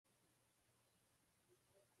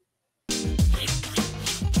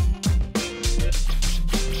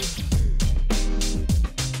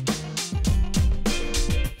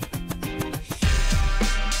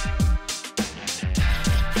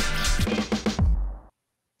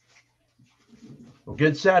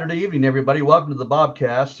Good Saturday evening, everybody. Welcome to the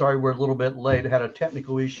Bobcast. Sorry we're a little bit late. I had a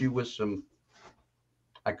technical issue with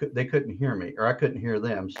they couldn't hear me, or I couldn't hear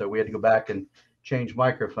them, so we had to go back and change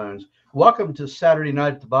microphones. Welcome to Saturday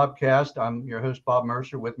night at the Bobcast. I'm your host, Bob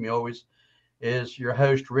Mercer. With me always is your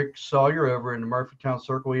host, Rick Sawyer, over in the Murphytown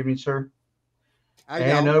Circle. Evening, sir.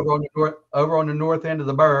 And over on the north end of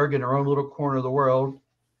the burg, in our own little corner of the world,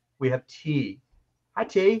 we have T. Hi,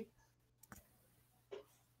 T.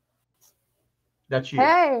 That's you.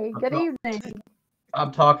 Hey, good evening.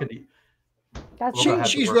 I'm talking to you.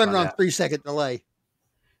 She's running on 3-second delay.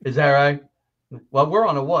 Is that right? Well, we're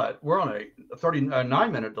on a what? We're on a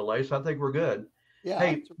 39-minute delay, so I think we're good. Yeah.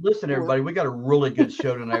 Hey, listen, everybody, we got a really good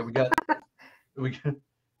show tonight.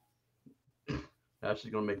 That's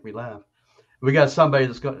just gonna make me laugh. We got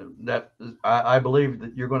somebody I believe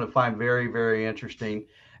that you're going to find very, very interesting.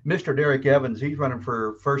 Mr. Derrick Evans, he's running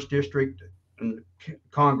for First District in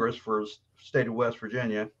Congress for state of West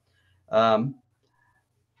Virginia. And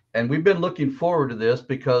we've been looking forward to this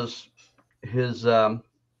because his, I'm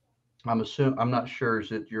not sure,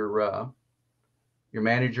 is it your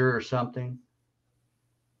manager or something?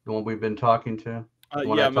 The one we've been talking to?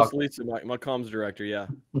 Yeah, Miss Lisa, my comms director, yeah.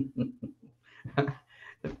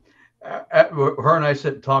 Her and I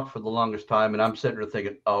sit and talk for the longest time, and I'm sitting there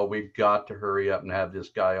thinking, oh, we've got to hurry up and have this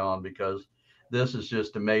guy on because this is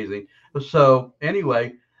just amazing. So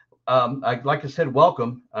anyway, like I said,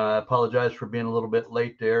 welcome. I apologize for being a little bit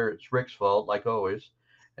late there. It's Rick's fault, like always.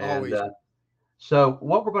 And so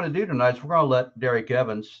what we're going to do tonight is we're going to let Derrick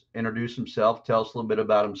Evans introduce himself, tell us a little bit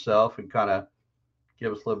about himself, and kind of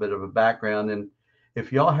give us a little bit of a background. And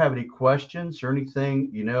if y'all have any questions or anything,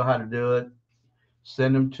 you know how to do it.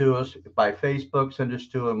 Send them to us by Facebook. Send us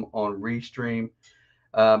to them on Restream.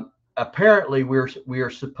 Apparently, we are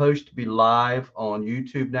supposed to be live on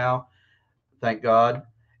YouTube now. Thank God.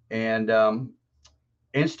 And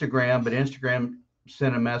Instagram, but Instagram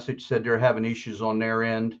sent a message, said they're having issues on their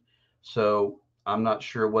end. So I'm not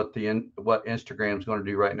sure what Instagram is going to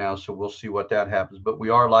do right now. So we'll see what that happens. But we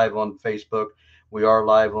are live on Facebook. We are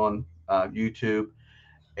live on YouTube.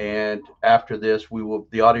 And after this,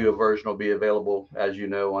 the audio version will be available, as you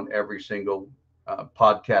know, on every single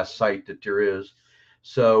podcast site that there is.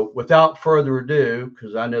 So without further ado,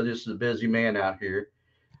 because I know this is a busy man out here,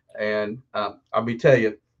 and I'll be tell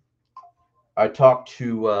you, I talked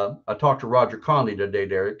to Roger Conley today,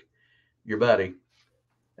 Derrick, your buddy,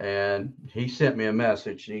 and he sent me a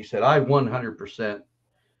message, and he said, I 100%,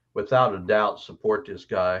 without a doubt, support this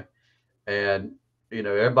guy. And, you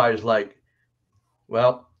know, everybody's like,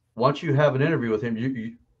 well, once you have an interview with him,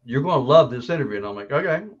 you're going to love this interview. And I'm like,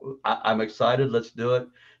 okay, I'm excited. Let's do it.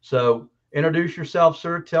 So introduce yourself,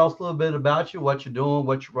 sir. Tell us a little bit about you, what you're doing,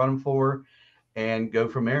 what you're running for, and go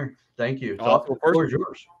from there. Thank you. The floor is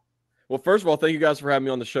yours. Well, first of all, thank you guys for having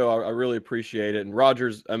me on the show. I really appreciate it. And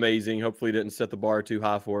Roger's amazing. Hopefully he didn't set the bar too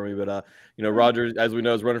high for me. But, you know, Roger, as we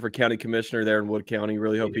know, is running for county commissioner there in Wood County.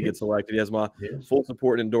 Really hope he gets elected. He has my full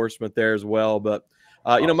support and endorsement there as well. But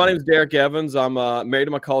you know, my name is Derrick Evans. I'm married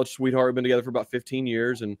to my college sweetheart. We've been together for about 15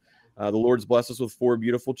 years, and the Lord's blessed us with 4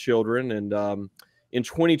 beautiful children. And in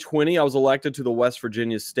 2020, I was elected to the West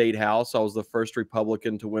Virginia State House. I was the first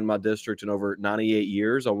Republican to win my district in over 98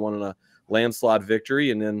 years. I won in a landslide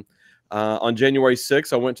victory. And then on January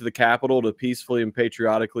 6th, I went to the Capitol to peacefully and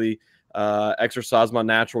patriotically exercise my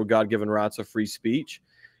natural God-given rights of free speech.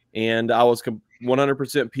 And I was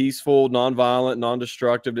 100% peaceful, nonviolent,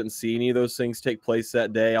 non-destructive. Didn't see any of those things take place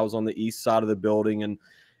that day. I was on the east side of the building, and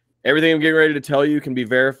everything I'm getting ready to tell you can be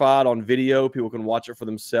verified on video. People can watch it for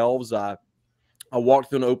themselves. I walked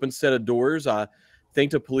through an open set of doors. I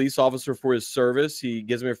thanked a police officer for his service. He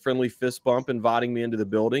gives me a friendly fist bump, inviting me into the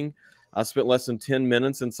building. I spent less than 10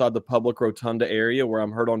 minutes inside the public rotunda area where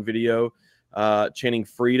I'm heard on video chanting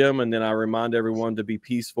freedom, and then I remind everyone to be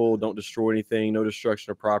peaceful, don't destroy anything, no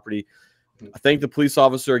destruction of property. I thanked the police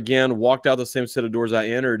officer again, walked out the same set of doors I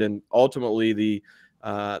entered, and ultimately the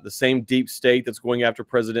same deep state that's going after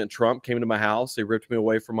President Trump came to my house. They ripped me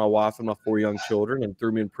away from my wife and my 4 young children and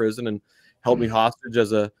threw me in prison and held me hostage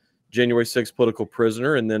as a January 6th political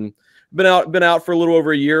prisoner. And then been out for a little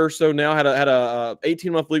over a year or so now. Had a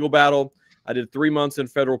 18-month legal battle. I did 3 months in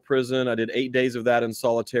federal prison. I did 8 days of that in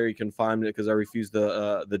solitary confinement because I refused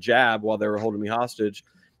the jab while they were holding me hostage.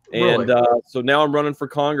 And so now I'm running for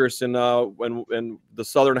Congress in the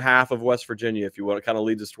southern half of West Virginia, if you want. It kind of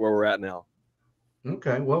leads us to where we're at now.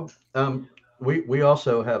 Okay. Well, we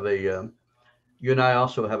also have you and I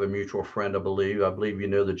also have a mutual friend, I believe. I believe you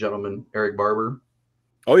know the gentleman, Eric Barber.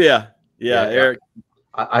 Oh, yeah. Yeah, Eric.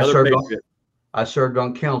 I served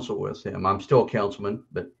on council with him. I'm still a councilman,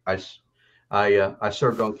 but I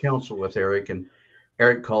served on council with Eric, and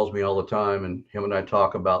Eric calls me all the time, and him and I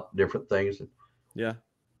talk about different things. Yeah.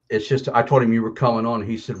 It's just, I told him you were coming on.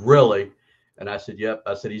 He said, really? And I said, yep.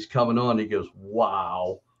 I said, he's coming on. He goes,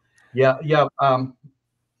 wow. Yeah. Yeah.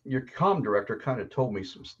 Your comm director kind of told me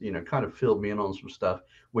some, kind of filled me in on some stuff,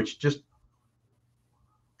 which just,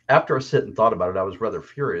 after I sit and thought about it, I was rather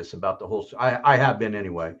furious about the whole, I have been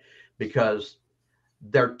anyway, because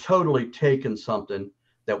they're totally taking something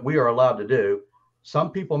that we are allowed to do.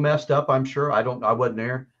 Some people messed up, I'm sure. I wasn't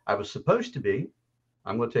there. I was supposed to be.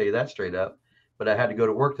 I'm going to tell you that straight up. But I had to go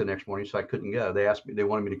to work the next morning, so I couldn't go. They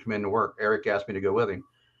wanted me to come in to work. Eric asked me to go with him,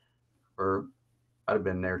 or I'd have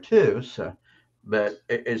been there too. So, but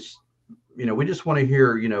it's, we just want to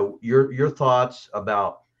hear, your thoughts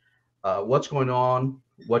about what's going on,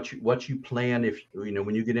 what you plan, if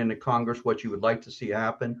when you get into Congress, what you would like to see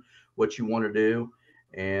happen, what you want to do.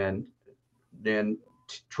 And then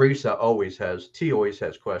Teresa always has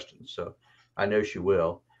questions, so I know she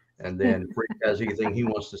will. And then if Rick has anything he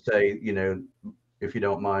wants to say, if you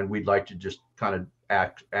don't mind, we'd like to just kind of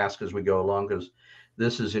ask as we go along, because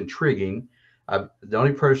this is intriguing. The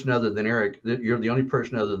only person other than Eric, you're the only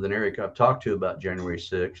person other than Eric I've talked to about January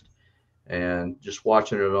 6th, and just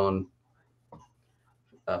watching it on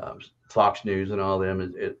Fox News and all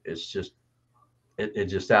them, it's just, it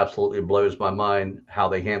just absolutely blows my mind how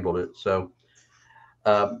they handled it. So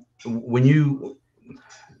when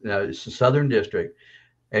it's the Southern District,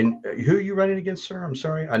 and who are you running against, sir? I'm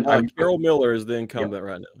sorry. Carol Miller is the incumbent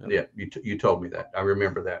right now. Yeah, you told me that. I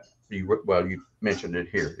remember that. You mentioned it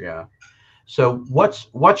here. Yeah. So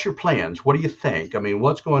what's your plans? What do you think? I mean,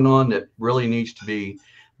 what's going on that really needs to be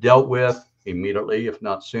dealt with immediately, if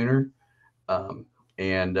not sooner? Okay,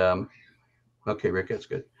 Rick, that's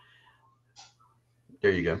good.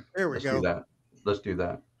 There you go. There we go. Let's do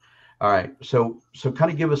that. All right. So kind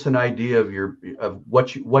of give us an idea of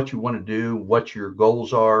what you want to do, what your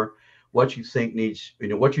goals are, what you think needs,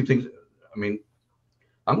 what you think. I mean,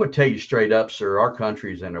 I'm going to tell you straight up, sir, our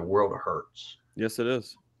country's in a world of hurts. Yes, it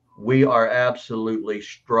is. We are absolutely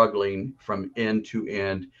struggling from end to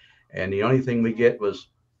end. And the only thing we get was,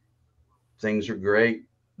 things are great.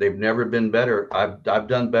 They've never been better. I've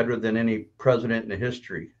done better than any president in the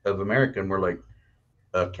history of America. And we're like,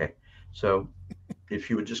 okay. So if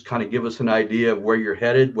you would just kind of give us an idea of where you're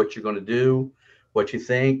headed, what you're going to do, what you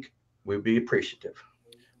think, we'd be appreciative.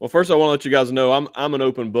 Well, first, I want to let you guys know I'm an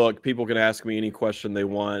open book. People can ask me any question they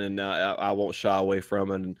want, and I won't shy away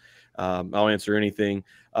from it. And I'll answer anything.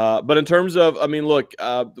 But in terms of, I mean, look,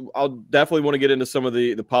 I'll definitely want to get into some of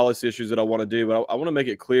the policy issues that I want to do, but I want to make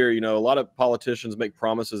it clear, a lot of politicians make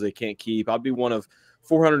promises they can't keep. I'd be one of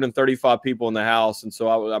 435 people in the House, and so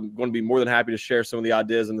I'm going to be more than happy to share some of the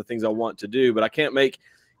ideas and the things I want to do, but I can't make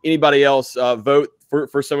anybody else vote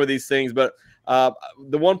for some of these things. But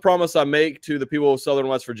the one promise I make to the people of Southern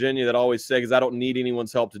West Virginia that I always say, because I don't need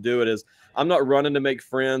anyone's help to do it, is I'm not running to make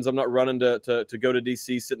friends. I'm not running to go to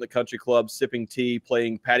D.C., sit in the country club, sipping tea,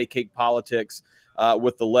 playing patty cake politics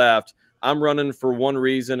with the left. I'm running for one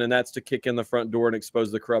reason, and that's to kick in the front door and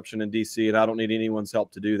expose the corruption in D.C., and I don't need anyone's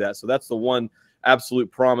help to do that. So that's the one absolute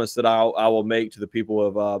promise that I will make to the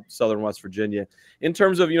people of Southern West Virginia. In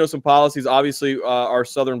terms of, some policies, obviously our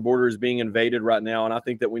southern border is being invaded right now, and I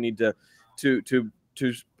think that we need to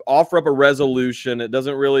offer up a resolution. It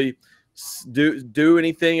doesn't really do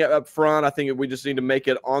anything up front. I think we just need to make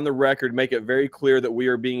it on the record, make it very clear that we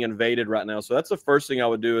are being invaded right now. So that's the first thing I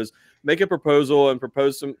would do, is make a proposal and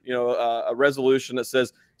propose some, a resolution that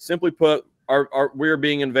says, simply put, we're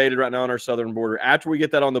being invaded right now on our southern border. After we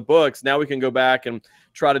get that on the books, now we can go back and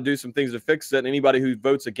try to do some things to fix it. And anybody who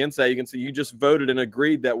votes against that, you can say you just voted and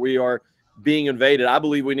agreed that we are being invaded. I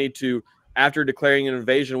believe we need to, after declaring an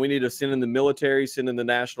invasion, we need to send in the military, send in the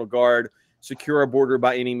National Guard, secure our border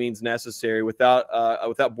by any means necessary. Without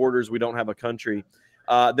borders, we don't have a country.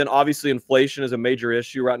 Then obviously inflation is a major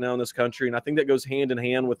issue right now in this country, and I think that goes hand in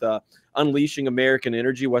hand with unleashing American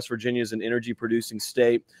energy. West Virginia is an energy producing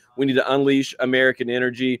state. We need to unleash American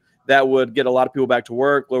energy. That would get a lot of people back to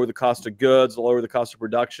work, lower the cost of goods, lower the cost of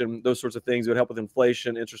production, those sorts of things. It would help with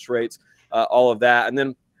inflation, interest rates, all of that. And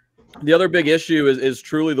then the other big issue is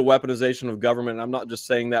truly the weaponization of government. And I'm not just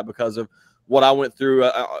saying that because of what I went through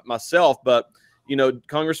myself, but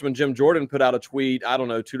Congressman Jim Jordan put out a tweet, I don't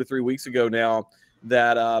know, 2 to 3 weeks ago now,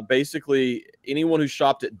 that basically anyone who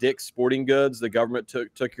shopped at Dick's Sporting Goods, the government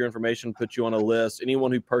took your information, put you on a list.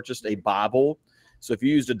 Anyone who purchased a Bible, so if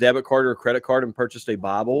you used a debit card or a credit card and purchased a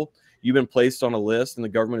Bible, you've been placed on a list, and the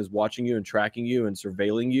government is watching you and tracking you and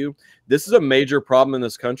surveilling you. This is a major problem in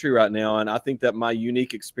this country right now, and I think that my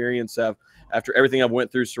unique experience after everything I've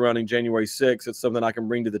went through surrounding January 6th, it's something I can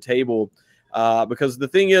bring to the table. Because the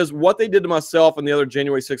thing is, what they did to myself and the other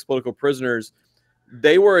January 6th political prisoners,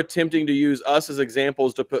 they were attempting to use us as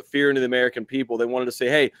examples to put fear into the American people. They wanted to say,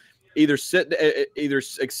 hey, either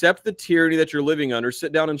accept the tyranny that you're living under,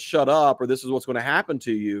 sit down and shut up, or this is what's going to happen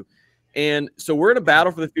to you. And so we're in a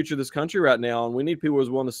battle for the future of this country right now, and we need people who's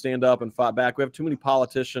willing to stand up and fight back. We have too many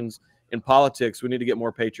politicians in politics. We need to get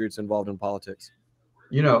more patriots involved in politics.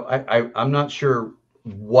 You know, I'm not sure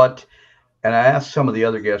what, and I asked some of the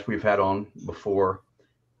other guests we've had on before,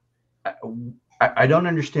 I don't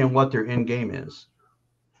understand what their end game is.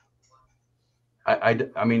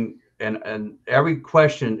 I mean, and every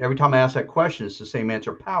time I ask that question, it's the same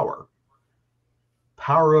answer: power.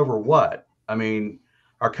 Power over what? I mean,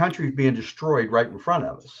 our country is being destroyed right in front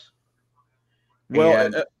of us.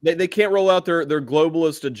 Well, they can't roll out their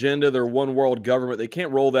globalist agenda, their one world government. They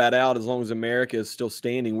can't roll that out as long as America is still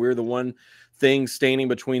standing. We're the one thing standing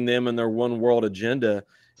between them and their one world agenda.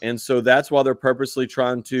 And so that's why they're purposely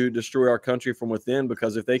trying to destroy our country from within,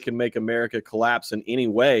 because if they can make America collapse in any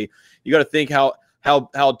way, you got to think how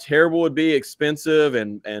terrible it would be, expensive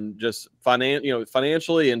and just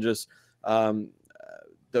financially and just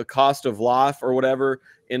the cost of life or whatever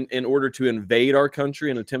in order to invade our country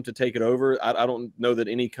and attempt to take it over. I don't know that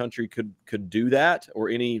any country could do that, or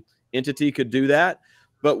any entity could do that.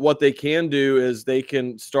 But what they can do is they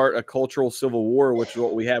can start a cultural civil war, which is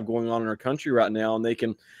what we have going on in our country right now. And they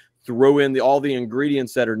can throw in all the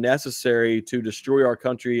ingredients that are necessary to destroy our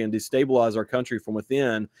country and destabilize our country from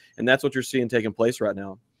within. And that's what you're seeing taking place right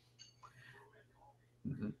now.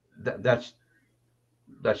 That's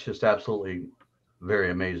just absolutely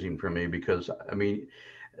very amazing for me, because I mean,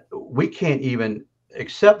 we can't even,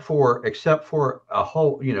 except for a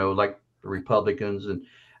whole, like the Republicans. And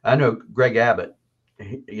I know Greg Abbott,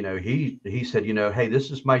 he said, hey, this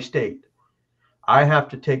is my state. I have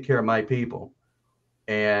to take care of my people.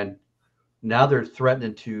 And now they're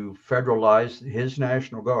threatening to federalize his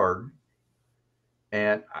National Guard.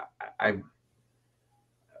 And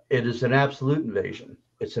it is an absolute invasion.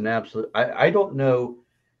 It's an absolute, I don't know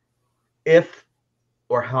if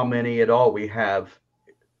or how many at all we have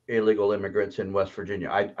illegal immigrants in West Virginia.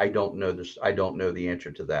 I don't know this. I don't know the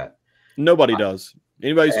answer to that. Nobody does.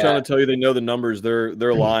 Anybody's trying to tell you they know the numbers, they're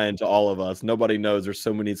lying to all of us. Nobody knows. There's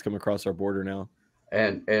so many that's come across our border now.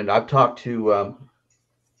 And I've talked to,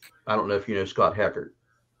 I don't know if you know Scott Heckert.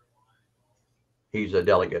 He's a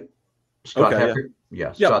delegate. Scott Heckert?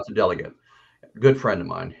 Yeah, Scott's a delegate. Good friend of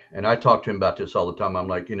mine. And I talk to him about this all the time. I'm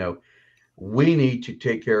like, we need to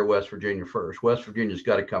take care of West Virginia first. West Virginia's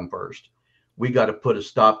got to come first. We got to put a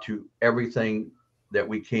stop to everything that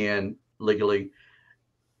we can legally,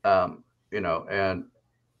 and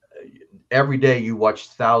every day you watch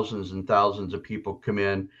thousands and thousands of people come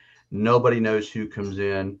in. Nobody knows who comes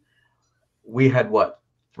in. We had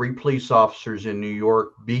 3 police officers in New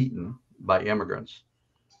York beaten by immigrants.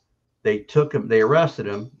 They took him, they arrested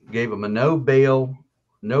him, gave him a no bail.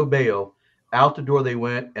 Out the door they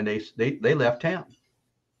went, and they left town.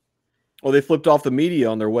 Well, they flipped off the media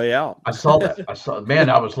on their way out. I saw that. Man,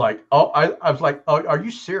 I was like, I was like, oh, are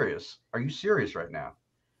you serious? Are you serious right now?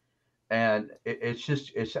 And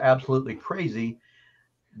it's absolutely crazy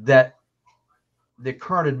that the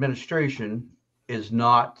current administration is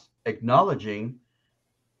not acknowledging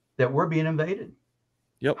that we're being invaded.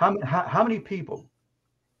 Yep. How many people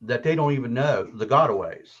that they don't even know, the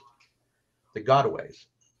gotaways,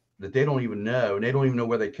 that they don't even know, and they don't even know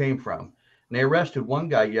where they came from. And they arrested one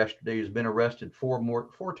guy yesterday who's been arrested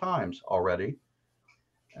 4 times already.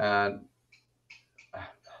 And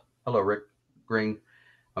hello, Rick Green.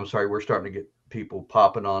 I'm sorry, we're starting to get people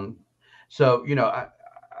popping on. So,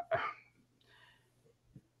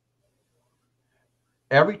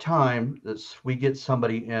 every time that we get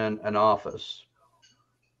somebody in an office,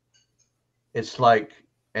 it's like,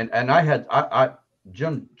 and I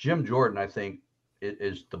Jim Jordan, I think,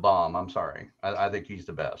 is the bomb. I'm sorry. I think he's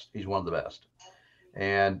the best. He's one of the best.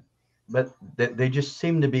 But they just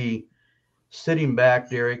seem to be sitting back,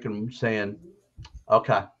 Derrick, and saying,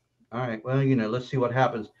 okay, all right, well, let's see what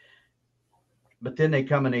happens. But then they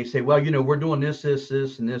come and they say, well, we're doing this,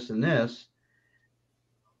 and this.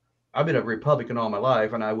 I've been a Republican all my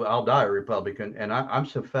life, and I'll die a Republican. And I'm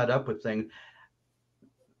so fed up with things.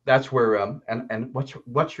 That's where, and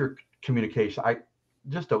what's your communication?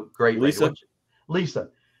 Just a great lady. Lisa,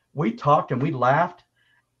 we talked and we laughed,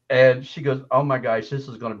 and she goes, oh my gosh, this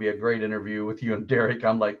is going to be a great interview with you and Derrick.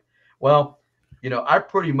 I'm like, well, I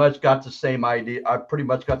pretty much got the same idea. I pretty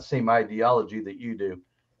much got the same ideology that you do.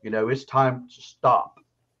 It's time to stop.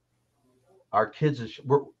 Our kids,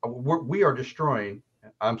 we are destroying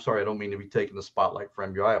I'm sorry, I don't mean to be taking the spotlight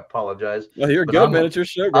from you. I apologize. Well, you're But good, man. It's your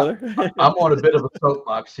show, brother. I'm on a bit of a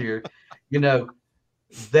soapbox here. You know,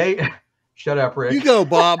 they shut up, Rick. You go,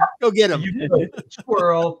 Bob. Go get him. You go,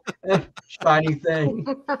 squirrel, shiny thing.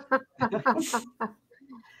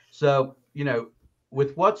 So, you know,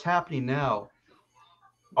 with what's happening now,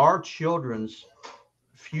 our children's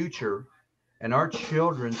future and our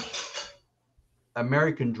children's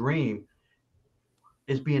American dream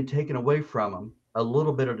is being taken away from them a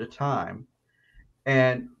little bit at a time.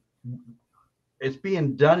 And it's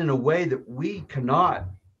being done in a way that we cannot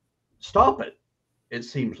stop it. It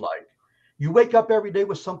seems like you wake up every day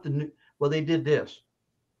with something new. Well, they did this.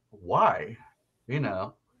 Why? You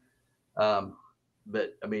know,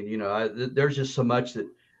 but I mean, you know, there's just so much that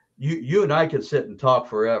you and I could sit and talk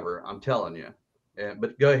forever. I'm telling you.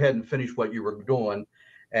 But go ahead and finish what you were doing.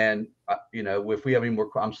 And you know, if we have any more,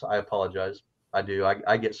 I apologize. I do.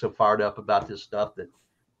 I get so fired up about this stuff that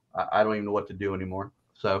I don't even know what to do anymore.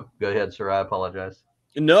 So go ahead, sir. I apologize.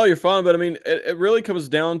 No, you're fine. But I mean, it really comes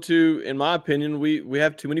down to, in my opinion, we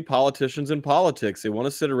have too many politicians in politics. They want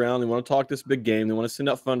to sit around. They want to talk this big game. They want to send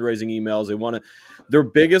out fundraising emails. They want to, their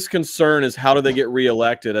biggest concern is how do they get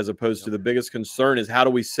reelected, as opposed to the biggest concern is how do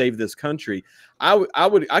we save this country.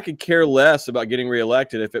 I could care less about getting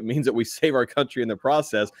reelected if it means that we save our country in the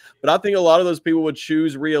process. But I think a lot of those people would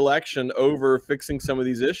choose reelection over fixing some of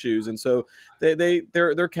these issues. And so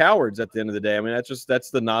they're cowards at the end of the day. I mean, that's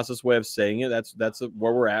the nicest way of saying it. That's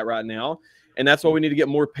where we're at right now. And that's why we need to get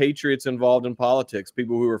more patriots involved in politics,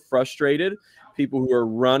 people who are frustrated, people who are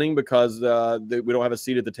running because we don't have a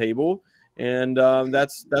seat at the table. And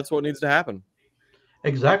that's what needs to happen.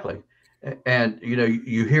 Exactly. And, you know,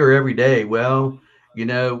 you hear every day, well, you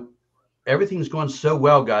know, everything's going so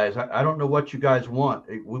well, guys. I don't know what you guys want.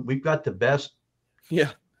 We've got the best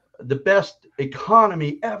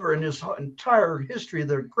economy ever in this entire history of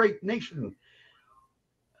the great nation.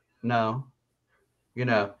 No, you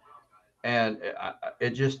know, and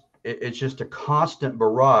it's just a constant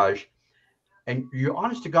barrage. And you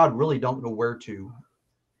honest to God really don't know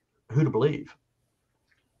who to believe.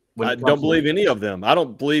 I don't believe any of them. I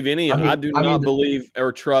don't believe any. I do not believe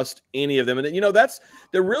or trust any of them. And, you know, that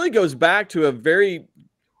really goes back to a very,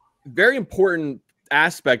 very important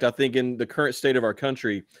aspect, I think, in the current state of our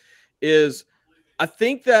country is I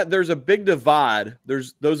think that there's a big divide.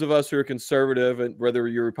 There's those of us who are conservative, and whether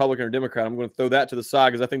you're Republican or Democrat, I'm going to throw that to the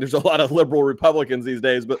side because I think there's a lot of liberal Republicans these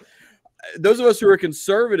days. But those of us who are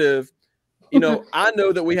conservative, you know, I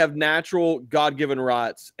know that we have natural God-given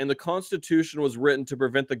rights, and the Constitution was written to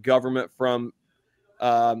prevent the government from,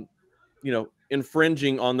 you know,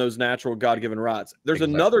 infringing on those natural God-given rights. There's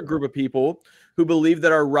another group of people who believe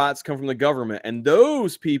that our rights come from the government, and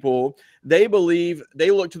those people, they believe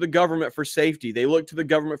they look to the government for safety. They look to the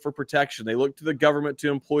government for protection. They look to the government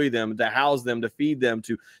to employ them, to house them, to feed them,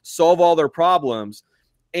 to solve all their problems.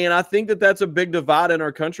 And I think that that's a big divide in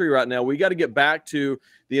our country right now. We got to get back to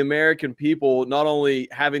the American people not only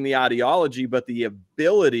having the ideology, but the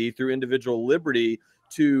ability through individual liberty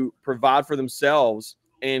to provide for themselves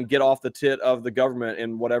and get off the tit of the government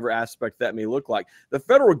in whatever aspect that may look like. The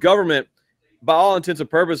federal government, by all intents and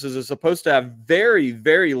purposes, is supposed to have very,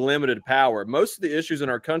 very limited power. Most of the issues in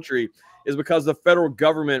our country is because the federal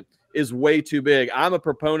government is way too big. I'm a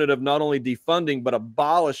proponent of not only defunding, but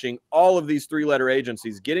abolishing all of these three-letter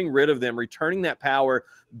agencies, getting rid of them, returning that power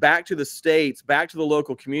back to the states, back to the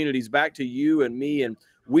local communities, back to you and me and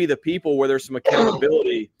we the people, where there's some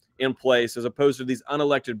accountability in place, as opposed to these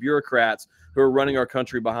unelected bureaucrats who are running our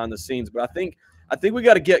country behind the scenes. But I think we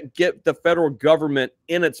got to get the federal government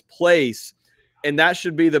in its place, and that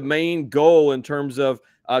should be the main goal in terms of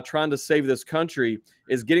trying to save this country,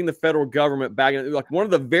 is getting the federal government back. Like, one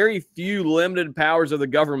of the very few limited powers of the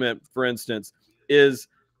government, for instance, is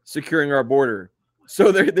securing our border.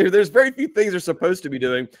 So there's very few things they're supposed to be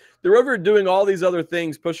doing. They're over doing all these other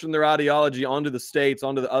things, pushing their ideology onto the states,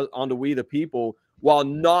 onto we the people, while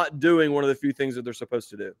not doing one of the few things that they're supposed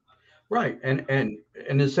to do. Right, and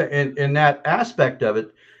in that aspect of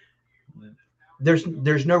it,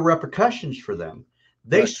 there's no repercussions for them.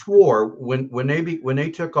 They swore when they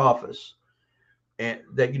took office, and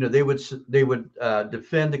that, you know, they would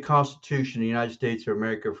defend the Constitution of the United States of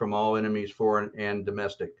America from all enemies, foreign and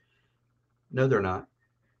domestic. No, they're not.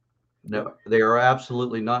 No, they are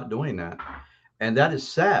absolutely not doing that, and that is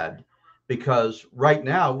sad, because right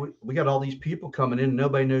now we got all these people coming in. And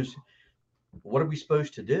nobody knows what are we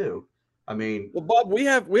supposed to do. I mean, well, Bob, we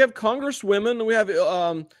have congresswomen. We have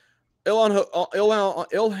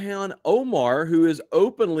Ilhan Omar, who is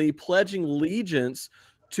openly pledging allegiance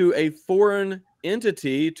to a foreign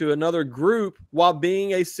entity to another group while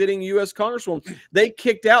being a sitting U.S. Congresswoman. They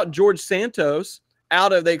kicked out George Santos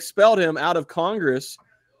they expelled him out of Congress,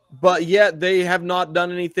 but yet they have not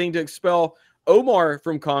done anything to expel Omar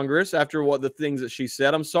from Congress after what the things that she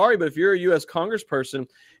said. I'm sorry, but if you're a U.S. Congressperson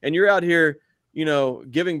and you're out here,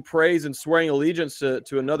 giving praise and swearing allegiance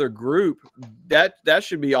to another group, that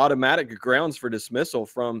should be automatic grounds for dismissal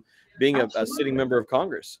from being a sitting member of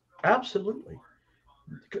Congress. Absolutely.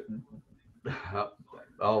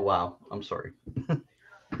 Oh, wow. I'm sorry.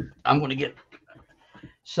 I'm going to get.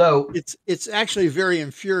 So it's actually very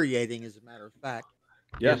infuriating, as a matter of fact.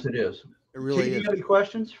 Yes, it is. It really is. You have any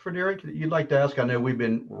questions for Derrick that you'd like to ask? I know we've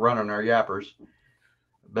been running our yappers,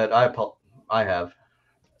 but I have.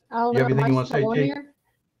 Oh, you have anything you want to say, T?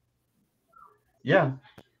 Yeah.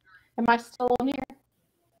 Am I still on here?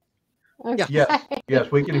 Okay.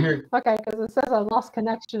 Yes, we can hear you. Okay, because it says I lost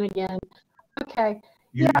connection again. Okay.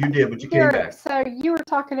 You did, but you came back. So you were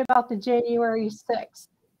talking about the January 6th.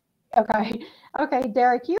 Okay,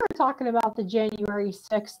 Derrick, you were talking about the January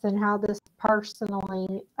 6th and how this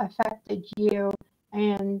personally affected you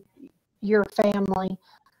and your family.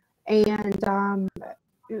 And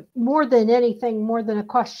more than anything, more than a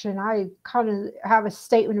question, I kind of have a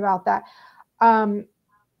statement about that.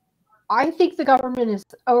 I think the government is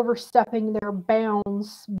overstepping their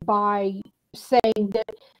bounds by saying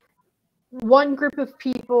that one group of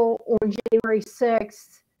people on January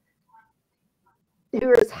 6th who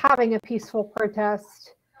is having a peaceful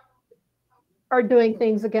protest are doing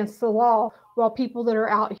things against the law, while people that are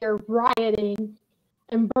out here rioting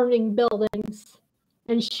and burning buildings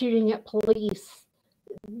and shooting at police,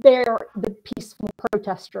 they're the peaceful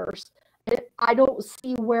protesters. And I don't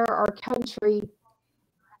see where our country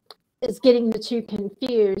is getting the two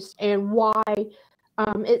confused, and why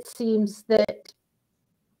it seems that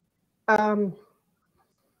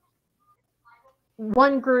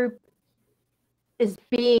one group is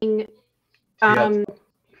being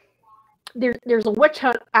there's a witch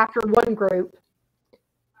hunt after one group,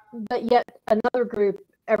 but yet another group,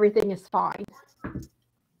 everything is fine.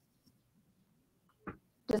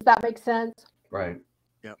 Does that make sense? Right.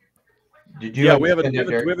 Yep. Did you? We have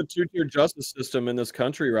a two-tier justice system in this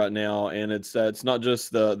country right now, and it's not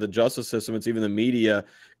just the justice system; it's even the media,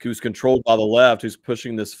 who's controlled by the left, who's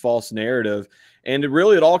pushing this false narrative. And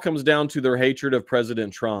it all comes down to their hatred of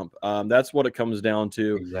President Trump. That's what it comes down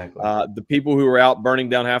to. Exactly. The people who were out burning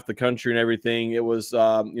down half the country and everything, it was,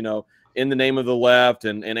 in the name of the left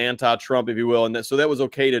and anti-Trump, if you will. And so that was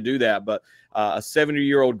okay to do that. But a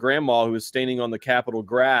 70-year-old grandma who was standing on the Capitol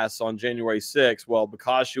grass on January 6th, well,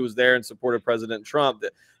 because she was there and supported President Trump,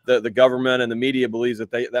 the government and the media believes that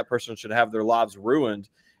that person should have their lives ruined.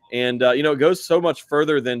 And, it goes so much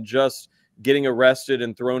further than just getting arrested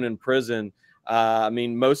and thrown in prison.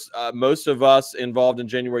 Most of us involved in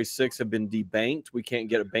January 6th have been debanked. We can't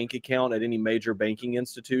get a bank account at any major banking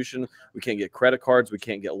institution. We can't get credit cards. We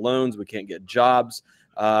can't get loans. We can't get jobs.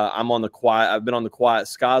 I've been on the Quiet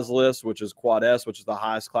Skies list, which is Quad S, which is the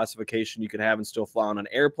highest classification you can have and still fly on an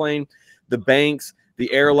airplane. The banks,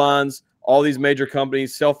 the airlines, all these major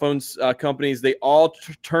companies, cell phone companies, they all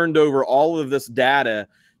turned over all of this data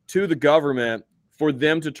to the government for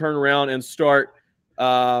them to turn around and start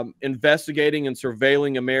investigating and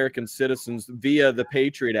surveilling American citizens via the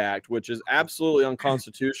Patriot Act, which is absolutely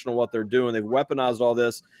unconstitutional what they're doing. They've weaponized all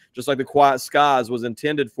this, just like the Quiet Skies was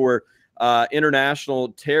intended for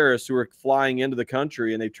international terrorists who are flying into the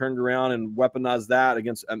country, and they turned around and weaponized that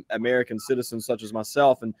against American citizens such as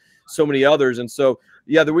myself and so many others. And so,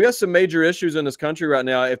 yeah, we got some major issues in this country right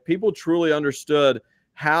now. If people truly understood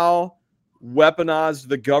how weaponized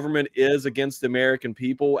the government is against the American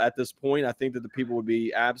people at this point, I think that the people would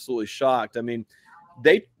be absolutely shocked. I mean,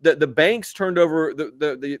 the banks turned over,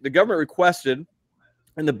 the government requested,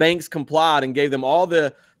 and the banks complied and gave them all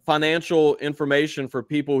the financial information for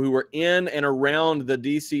people who were in and around the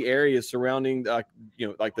DC area surrounding,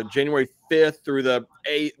 like the January 5th through the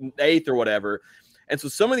 8th or whatever. And so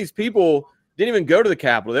some of these people didn't even go to the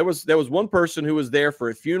Capitol. There was one person who was there for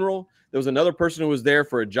a funeral. There was another person who was there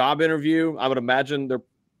for a job interview. I would imagine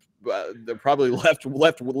they're probably left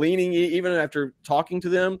leaning even after talking to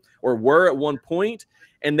them, or were at one point.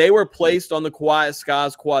 And they were placed on the Quiet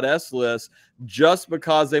Skies Quad S list just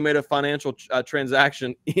because they made a financial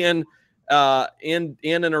transaction in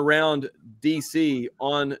and around DC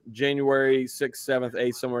on January 6th, 7th,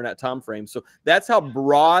 8th, somewhere in that time frame. So that's how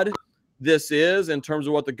broad this is in terms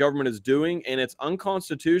of what the government is doing, and it's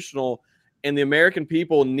unconstitutional. And the American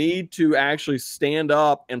people need to actually stand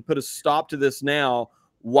up and put a stop to this now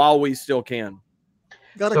while we still can.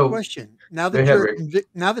 Got a question. Now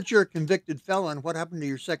that you're a convicted felon, what happened to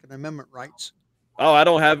your Second Amendment rights? Oh, I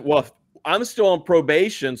don't have, well, I'm still on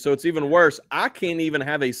probation, so it's even worse. I can't even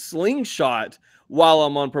have a slingshot while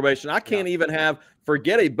I'm on probation. I can't even have,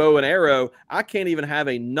 forget a bow and arrow, I can't even have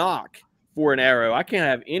a knock for an arrow. I can't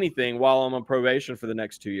have anything while I'm on probation for the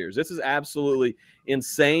next 2 years. This is absolutely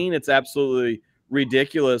insane. It's absolutely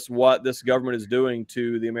ridiculous what this government is doing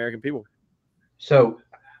to the American people. So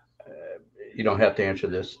you don't have to answer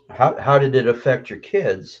this. How did it affect your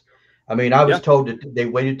kids? I mean, I was told that they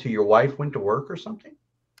waited till your wife went to work or something.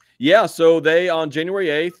 Yeah, so they, on January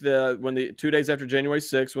 8th, when the 2 days after January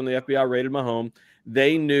 6th, when the FBI raided my home,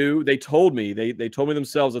 they told me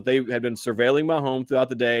themselves that they had been surveilling my home throughout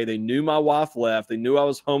the day. They knew my wife left. They knew I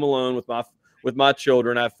was home alone with my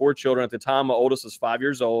children. I have 4 children at the time. My oldest is 5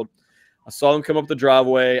 years old. I saw them come up the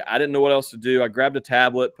driveway. I didn't know what else to do. I grabbed a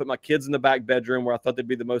tablet, put my kids in the back bedroom where I thought they'd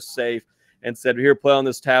be the most safe, and said, here, play on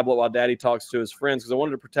this tablet while Daddy talks to his friends, because I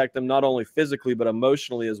wanted to protect them not only physically but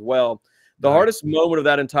emotionally as well. The hardest moment of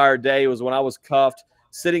that entire day was when I was cuffed,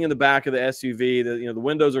 sitting in the back of the SUV. The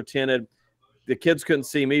windows are tinted. The kids couldn't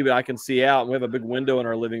see me, but I can see out. And we have a big window in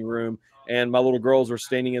our living room, and my little girls were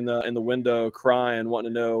standing in the window crying,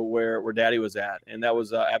 wanting to know where Daddy was at, and that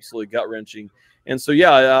was absolutely gut wrenching. And so,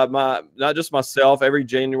 yeah, not just myself, every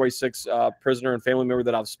January 6th prisoner and family member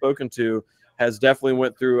that I've spoken to has definitely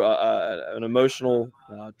went through an emotional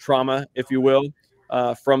trauma, if you will,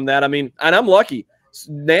 from that. I mean, and I'm lucky.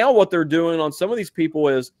 Now what they're doing on some of these people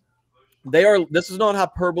is this is not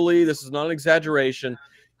hyperbole. This is not an exaggeration.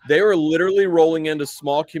 They are literally rolling into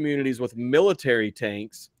small communities with military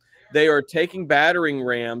tanks. They are taking battering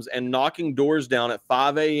rams and knocking doors down at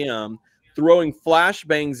 5 a.m., throwing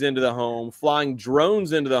flashbangs into the home, flying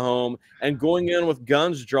drones into the home, and going in with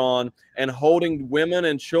guns drawn and holding women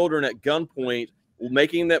and children at gunpoint,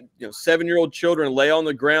 making that 7-year-old children lay on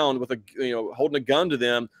the ground with holding a gun to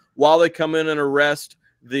them while they come in and arrest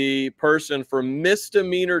the person for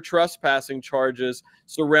misdemeanor trespassing charges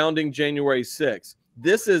surrounding January 6th.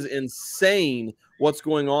 This is insane what's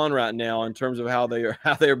going on right now in terms of how they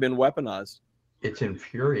are being weaponized. It's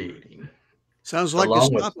infuriating. Sounds like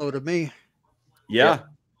Gestapo to me. Yeah,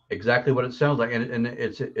 exactly what it sounds like, and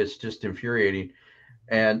it's just infuriating.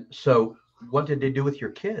 And so, what did they do with your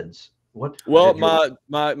kids? Well,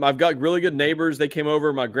 I've got really good neighbors. They came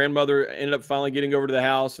over. My grandmother ended up finally getting over to the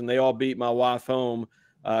house, and they all beat my wife home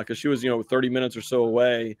because she was 30 minutes or so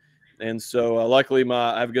away. And so luckily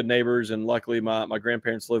I have good neighbors, and luckily my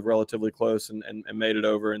grandparents live relatively close and made it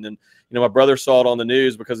over. And then my brother saw it on the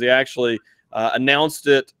news because they actually announced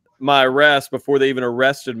my arrest before they even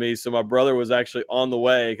arrested me. So my brother was actually on the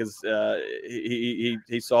way because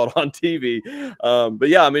he saw it on TV. But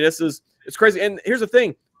yeah, I mean, it's crazy. And here's the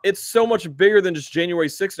thing. It's so much bigger than just January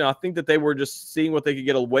 6th now. I think that they were just seeing what they could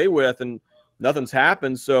get away with, and nothing's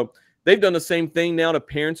happened. So they've done the same thing now to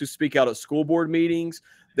parents who speak out at school board meetings.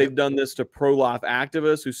 They've done this to pro-life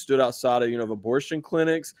activists who stood outside of abortion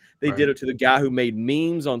clinics. They did it to the guy who made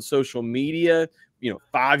memes on social media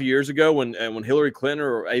 5 years ago when Hillary Clinton,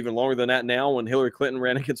 or even longer than that now, when Hillary Clinton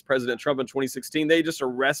ran against President Trump in 2016. They just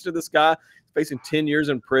arrested this guy, facing 10 years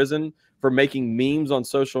in prison for making memes on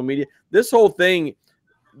social media. This whole thing,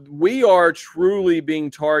 we are truly being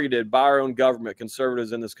targeted by our own government.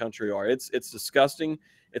 Conservatives in this country are. It's disgusting.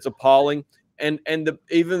 It's appalling. And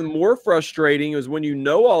even more frustrating is when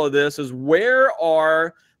all of this is, where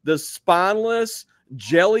are the spineless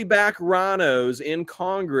jellyback rhinos in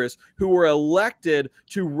Congress who were elected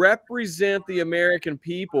to represent the American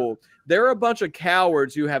people? They're a bunch of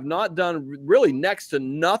cowards who have not done really next to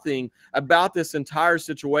nothing about this entire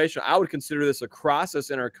situation. I would consider this a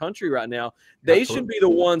crisis in our country right now. They should be the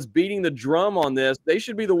ones beating the drum on this. They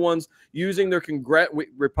should be the ones using their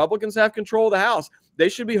Republicans have control of the House. They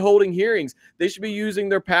should be holding hearings. They should be using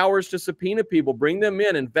their powers to subpoena people, bring them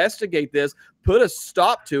in, investigate this, put a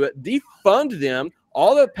stop to it, defund them.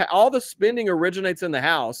 All the spending originates in the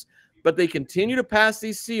House, but they continue to pass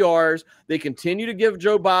these CRs. They continue to give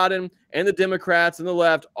Joe Biden and the Democrats and the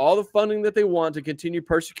left all the funding that they want to continue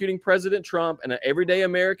persecuting President Trump and everyday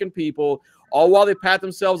American people, all while they pat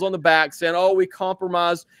themselves on the back saying, oh, we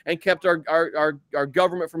compromised and kept our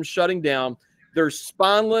government from shutting down. They're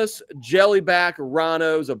spineless jellyback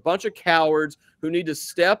rhinos, a bunch of cowards who need to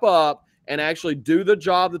step up and actually do the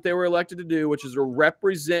job that they were elected to do, which is to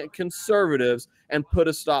represent conservatives and put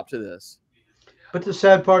a stop to this. But the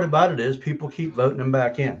sad part about it is people keep voting them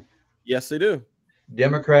back in. Yes, they do.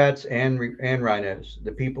 Democrats and rhinos.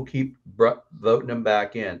 The people keep voting them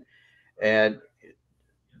back in. And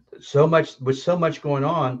with so much going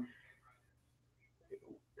on,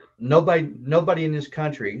 nobody in this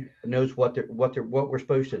country knows what we're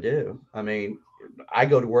supposed to do. I mean, I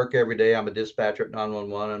go to work every day. I'm a dispatcher at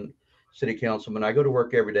 911, and city councilman. I go to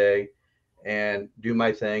work every day and do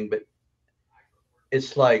my thing, but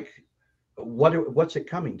it's like, what's it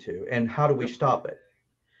coming to, and how do we stop it?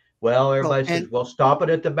 Well, everybody says, well, stop it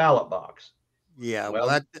at the ballot box. Yeah,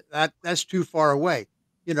 well, that's too far away.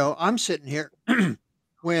 You know, I'm sitting here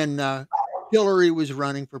when Hillary was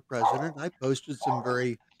running for president. I posted some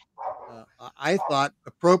very, I thought,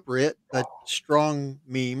 appropriate but strong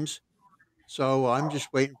memes. So I'm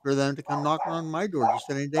just waiting for them to come knocking on my door just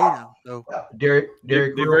any day now. So Derrick,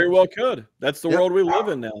 they very well could. That's the world we live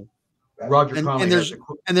in now. Roger Conley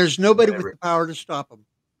and there's nobody with the power to stop them,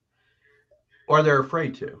 or they're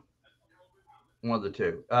afraid to. One of the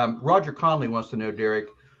two. Roger Conley wants to know, Derrick,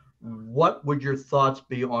 what would your thoughts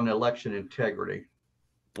be on election integrity?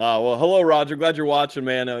 Well, hello, Roger. Glad you're watching,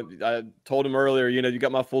 man. I told him earlier, you know, you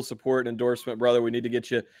got my full support and endorsement, brother. We need to get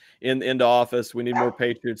you into office. We need more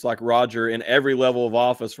patriots like Roger in every level of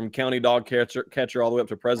office, from county dog catcher all the way up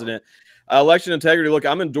to president. Election integrity. Look,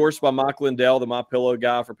 I'm endorsed by Mike Lindell, the My Pillow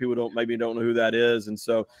guy, for people who maybe don't know who that is. And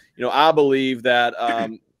so, you know, I believe that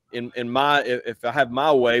if I have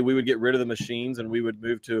my way, we would get rid of the machines and we would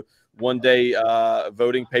move to one-day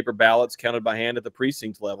voting, paper ballots counted by hand at the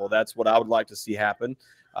precinct level. That's what I would like to see happen.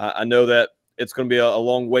 I know that it's going to be a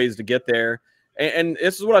long ways to get there. And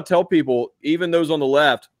this is what I tell people, even those on the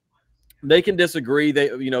left, they can disagree.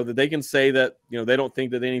 They can say that, they don't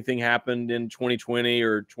think that anything happened in 2020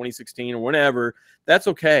 or 2016 or whatever. That's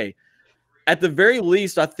okay. At the very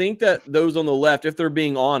least, I think that those on the left, if they're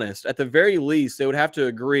being honest, at the very least, they would have to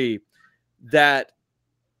agree that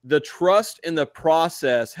the trust in the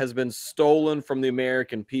process has been stolen from the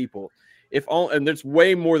American people. And there's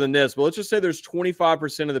way more than this, but let's just say there's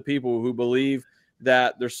 25% of the people who believe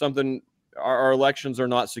that there's something, our elections are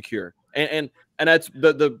not secure. And that's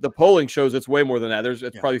the polling shows it's way more than that.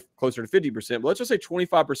 It's probably closer to 50%, but let's just say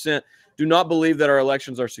 25% do not believe that our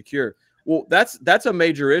elections are secure. Well, that's a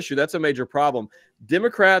major issue. That's a major problem.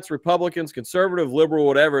 Democrats, Republicans, conservative, liberal,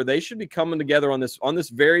 whatever, they should be coming together on this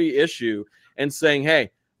very issue and saying, hey,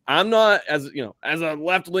 I'm not, as a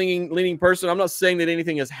left-leaning person, I'm not saying that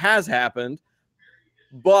anything has happened,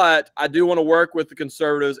 but I do want to work with the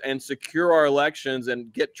conservatives and secure our elections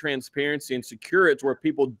and get transparency and secure it to where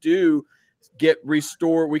people do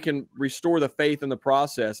we can restore the faith in the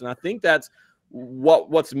process. And I think that's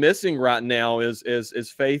what's missing right now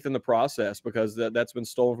is faith in the process, because that's been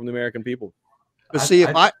stolen from the American people. But see,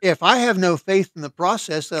 if I have no faith in the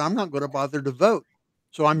process, then I'm not going to bother to vote.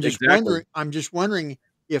 So I'm just wondering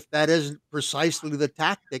if that isn't precisely the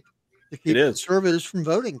tactic to keep conservatives from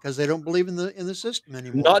voting, because they don't believe in the system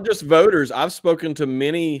anymore. Not just voters. I've spoken to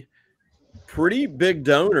many pretty big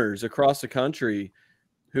donors across the country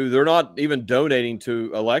who they're not even donating to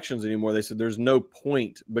elections anymore. They said there's no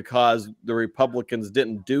point because the Republicans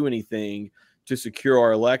didn't do anything to secure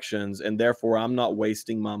our elections, and therefore I'm not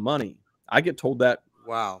wasting my money. I get told that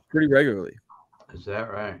pretty regularly. Is that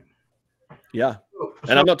right? Yeah.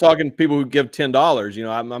 And I'm not talking people who give $10.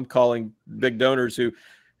 I'm calling big donors who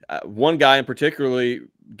one guy in particularly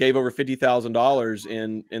gave over $50,000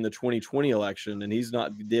 in the 2020 election, and he's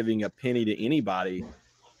not giving a penny to anybody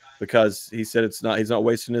because he said he's not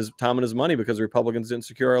wasting his time and his money because the Republicans didn't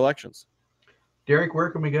secure our elections. Derrick,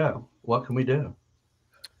 where can we go? What can we do?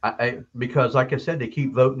 Because like I said, they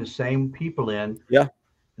keep voting the same people in. Yeah.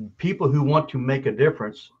 People who want to make a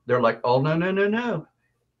difference, they're like, oh, no.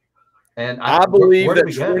 And I believe that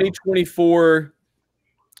 2024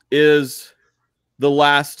 is the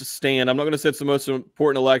last stand. I'm not going to say it's the most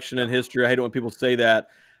important election in history. I hate it when people say that.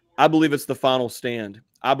 I believe it's the final stand.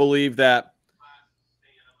 I believe that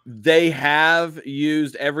they have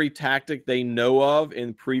used every tactic they know of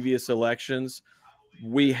in previous elections.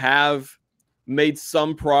 We have made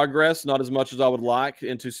some progress, not as much as I would like,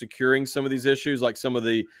 into securing some of these issues, like some of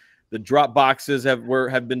the drop boxes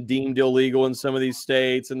have been deemed illegal in some of these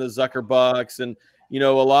states, and the Zuckerbucks, and a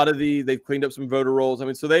lot of they've cleaned up some voter rolls. I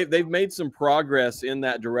mean, so they've made some progress in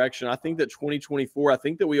that direction. I think that 2024, I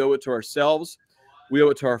think that we owe it to ourselves, we owe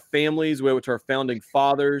it to our families, we owe it to our founding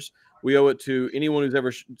fathers, we owe it to anyone who's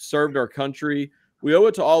ever served our country. We owe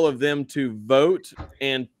it to all of them to vote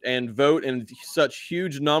and vote in such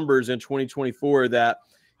huge numbers in 2024 that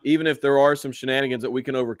even if there are some shenanigans, that we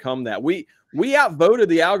can overcome that. We outvoted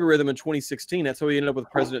the algorithm in 2016. That's how we ended up with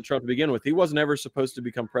President Trump to begin with. He wasn't ever supposed to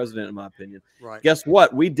become president, in my opinion. Right. Guess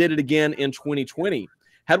what? We did it again in 2020.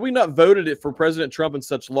 Had we not voted it for President Trump in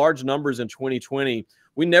such large numbers in 2020,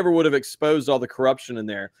 we never would have exposed all the corruption in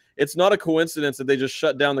there. It's not a coincidence that they just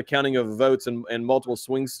shut down the counting of votes in multiple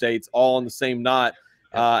swing states all on the same night.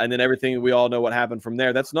 And then everything, we all know what happened from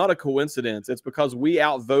there. That's not a coincidence. It's because we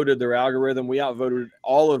outvoted their algorithm. We outvoted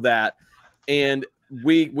all of that. And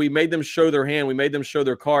we made them show their hand. We made them show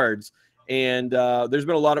their cards. And there's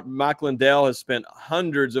been a lot of – Mike Lindell has spent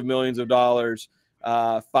hundreds of millions of dollars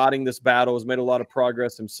fighting this battle, has made a lot of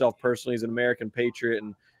progress himself personally. He's an American patriot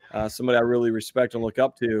and somebody I really respect and look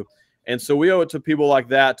up to. And so we owe it to people like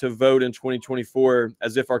that to vote in 2024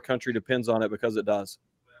 as if our country depends on it, because it does.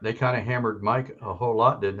 They kind of hammered Mike a whole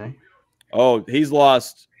lot, didn't they? Oh, he's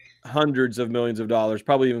lost hundreds of millions of dollars,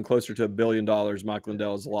 probably even closer to $1 billion. Mike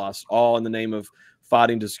Lindell has lost, all in the name of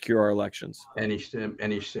fighting to secure our elections. And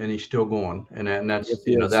he's still going, and that's Yes,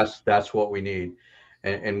 you know that's what we need,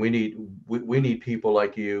 and we need people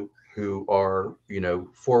like you who are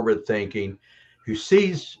forward thinking, who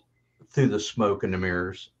sees through the smoke and the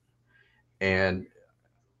mirrors, and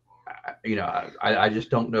I just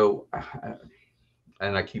don't know,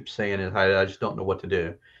 and I keep saying it, I just don't know what to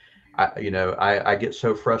do. I get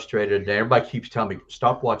so frustrated, and everybody keeps telling me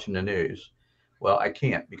stop watching the news. Well, I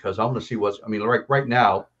can't, because I want to see right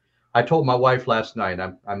now. I told my wife last night,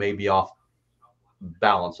 I may be off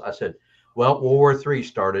balance. I said, well, World War III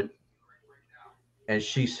started. And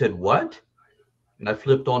she said, what? And I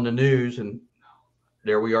flipped on the news, and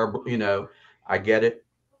there we are. I get it.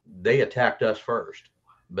 They attacked us first.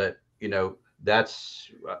 But,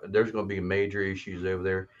 there's going to be major issues over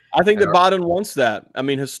there. I think that Biden wants that. I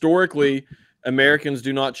mean, historically, Americans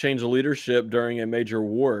do not change the leadership during a major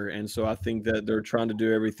war. And so I think that they're trying to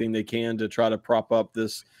do everything they can to try to prop up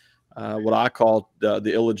this, what I call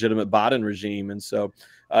the illegitimate Biden regime. And so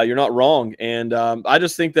you're not wrong. And I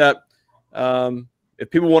just think that if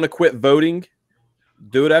people want to quit voting,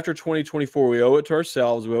 do it after 2024. We owe it to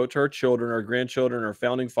ourselves. We owe it to our children, our grandchildren, our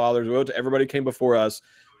founding fathers. We owe it to everybody who came before us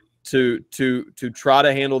to try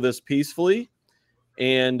to handle this peacefully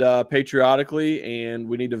and patriotically, and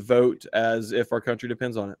we need to vote as if our country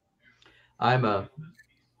depends on it. I'm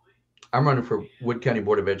running for Wood County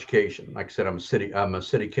Board of Education. Like I said, I'm a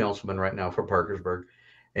city councilman right now for Parkersburg,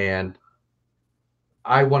 and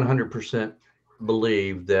I 100%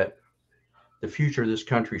 believe that the future of this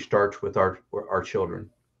country starts with our children,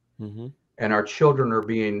 and our children are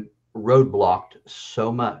being roadblocked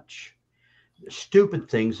so much, stupid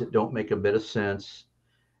things that don't make a bit of sense.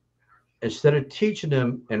 Instead of teaching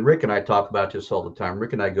them, and Rick and I talk about this all the time.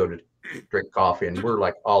 Rick and I go to drink coffee, and we're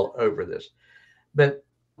like all over this. But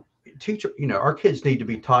our kids need to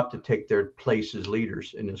be taught to take their place as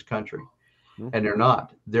leaders in this country, and they're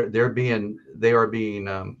not. They are being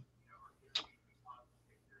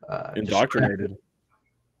indoctrinated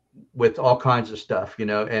with all kinds of stuff,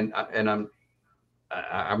 And I'm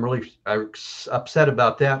really upset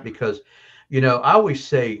about that, because, I always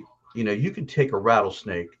say, you can take a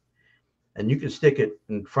rattlesnake and you can stick it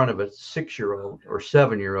in front of a 6-year-old or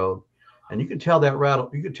 7-year-old, and you can tell that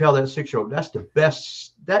 6-year-old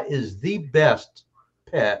that is the best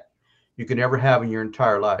pet you can ever have in your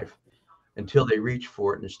entire life, until they reach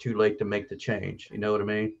for it and it's too late to make the change. You know what I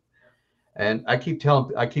mean? And I keep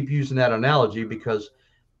using that analogy because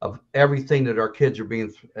of everything that our kids are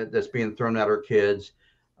that's being thrown at our kids,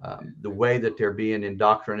 the way that they're being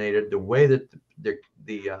indoctrinated, the way that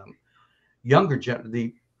the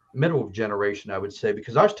middle generation, I would say,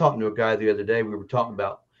 because I was talking to a guy the other day. We were talking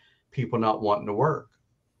about people not wanting to work,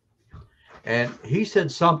 and he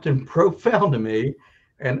said something profound to me,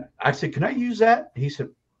 and I said, can I use that? He said,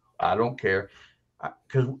 I don't care.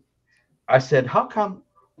 Because I said, how come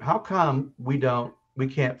nobody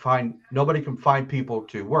can find people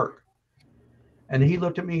to work? And he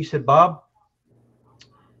looked at me, he said, Bob,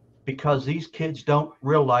 because these kids don't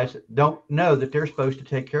know that they're supposed to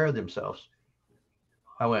take care of themselves.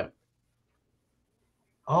 I went,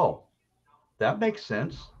 oh, that makes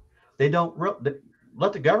sense. They don't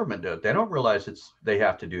let the government do it. They don't realize they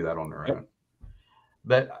have to do that on their own.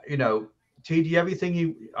 But, T, do you have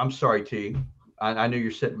anything I'm sorry, T. I know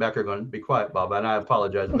you're sitting back there going, be quiet, Bob, and I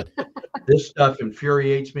apologize. But this stuff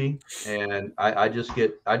infuriates me, and I just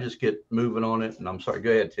get moving on it, and I'm sorry.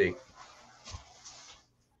 Go ahead, T.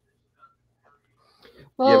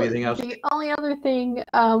 Well, you have anything else? The only other thing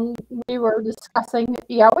we were discussing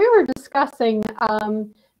at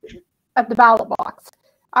the ballot box.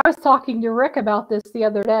 I was talking to Rick about this the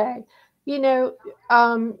other day. You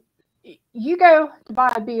go to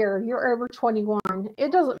buy a beer, you're over 21.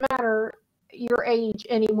 It doesn't matter your age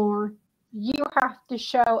anymore. You have to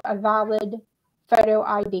show a valid photo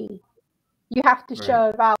ID. You have to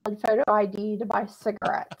show a valid photo ID to buy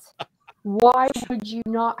cigarettes. Why would you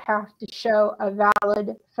not have to show a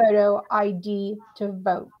valid photo ID to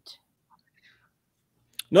vote?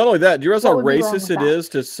 Not only that, do you realize how racist it is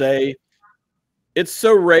to say, it's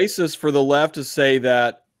so racist for the left to say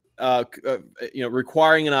that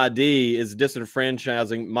requiring an ID is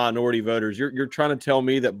disenfranchising minority voters. You're trying to tell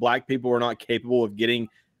me that black people are not capable of getting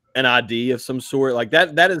an ID of some sort? Like that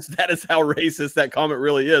is how racist that comment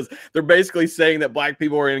really is. They're basically saying that black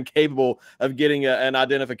people are incapable of getting an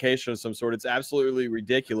identification of some sort. It's absolutely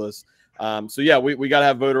ridiculous. So yeah, we got to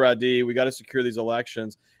have voter ID. We got to secure these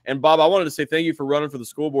elections. And Bob, I wanted to say thank you for running for the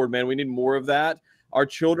school board, man. We need more of that. Our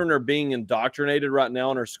children are being indoctrinated right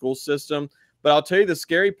now in our school system. But I'll tell you, the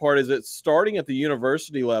scary part is it's starting at the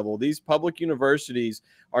university level. These public universities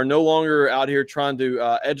are no longer out here trying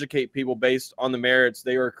to educate people based on the merits.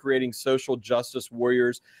 They are creating social justice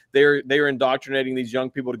warriors. They are indoctrinating these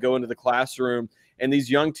young people to go into the classroom. And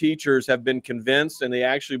these young teachers have been convinced, and they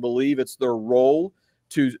actually believe it's their role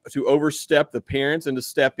to overstep the parents and to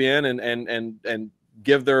step in and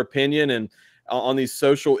give their opinion and on these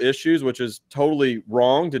social issues, which is totally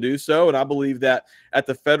wrong to do so. And I believe that at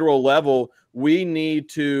the federal level, we need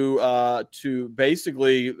to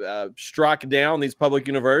basically strike down these public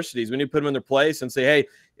universities. We need to put them in their place and say, hey,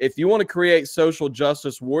 if you want to create social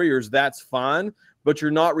justice warriors, that's fine, but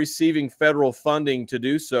you're not receiving federal funding to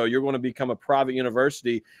do so. You're going to become a private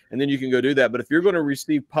university, and then you can go do that. But if you're going to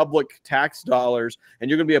receive public tax dollars and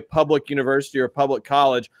you're going to be a public university or a public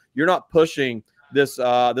college, you're not pushing this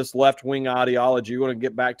left-wing ideology. You're going to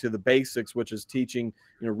get back to the basics, which is teaching,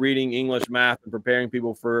 reading, English, math, and preparing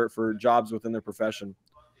people for jobs within their profession.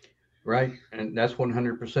 Right, and that's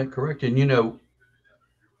 100% correct. And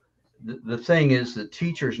the thing is that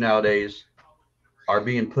teachers nowadays are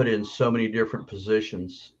being put in so many different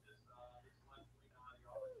positions.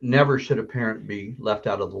 Never should a parent be left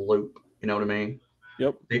out of the loop. You know what I mean?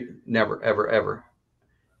 Yep. Never, ever, ever.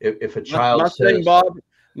 If a child says, Bob,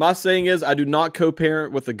 my saying is, I do not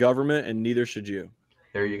co-parent with the government, and neither should you.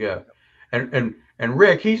 There you go. And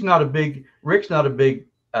Rick's not a big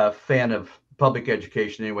fan of public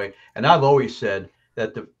education anyway. And I've always said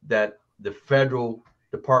that the federal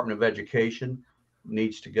Department of Education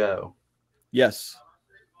needs to go. Yes.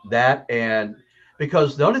 That, and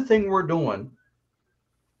because the only thing we're doing,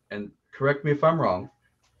 and correct me if I'm wrong,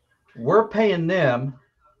 we're paying them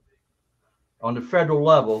on the federal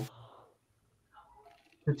level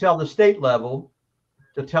to tell the state level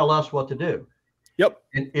to tell us what to do. Yep.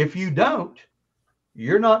 And if you don't,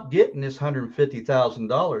 you're not getting this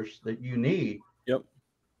 $150,000 that you need. Yep.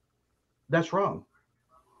 That's wrong.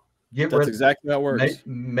 That's exactly how it works.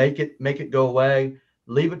 Make it go away.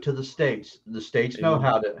 Leave it to the states. The states know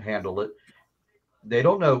how to handle it. They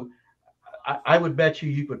don't know. I would bet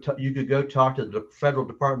you could go talk to the federal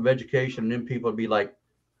Department of Education, and then people would be like,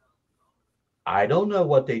 I don't know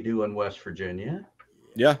what they do in West Virginia.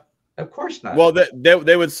 Yeah. Of course not. Well,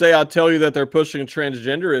 they would say, I'll tell you that they're pushing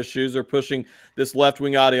transgender issues. They're pushing this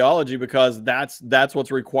left-wing ideology because that's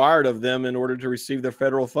what's required of them in order to receive their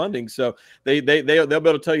federal funding. So they'll be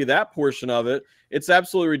able to tell you that portion of it. It's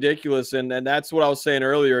absolutely ridiculous. And that's what I was saying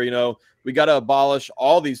earlier. We got to abolish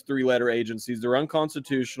all these three-letter agencies. They're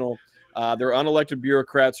unconstitutional. They're unelected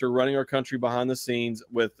bureaucrats who are running our country behind the scenes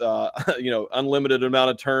with, unlimited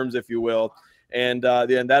amount of terms, if you will. And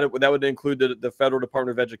that would include the federal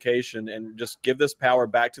Department of Education, and just give this power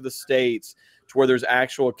back to the states to where there's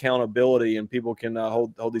actual accountability and people can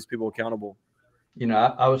hold these people accountable.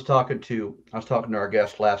 I was talking to our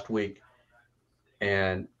guest last week,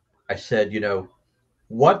 and I said,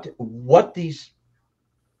 what these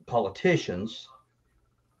politicians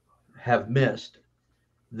have missed.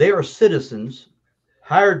 They are citizens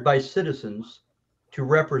hired by citizens to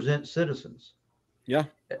represent citizens. Yeah.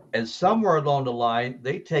 And somewhere along the line,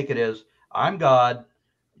 they take it as, I'm God,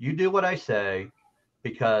 you do what I say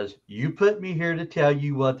because you put me here to tell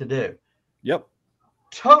you what to do. Yep.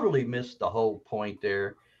 Totally missed the whole point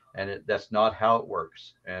there. And that's not how it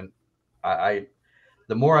works. And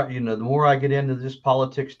the more I get into this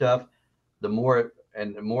politics stuff, the more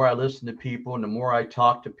I listen to people, and the more I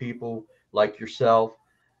talk to people like yourself,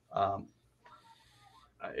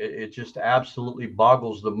 it just absolutely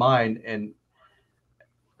boggles the mind. And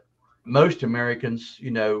most Americans,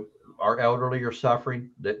 are elderly or suffering,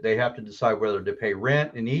 that they have to decide whether to pay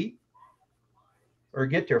rent and eat or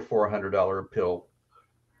get their $400 pill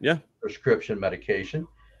prescription medication.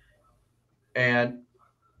 And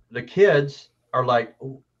the kids are like,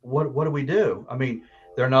 what do we do? I mean,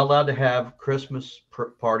 they're not allowed to have Christmas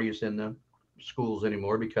parties in the schools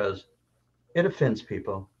anymore because it offends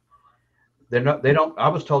people. I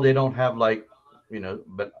was told they don't have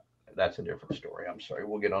but that's a different story. I'm sorry.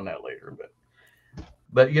 We'll get on that later.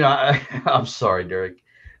 But I'm sorry, Derrick.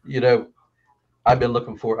 I've been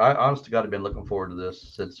honest to God, I've been looking forward to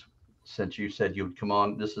this since you said you would come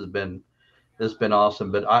on. This has been It's been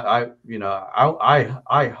awesome. But I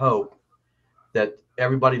hope that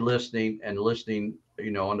everybody listening,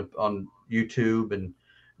 on YouTube, and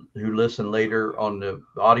who listen later on the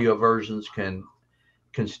audio versions, can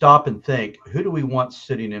stop and think, who do we want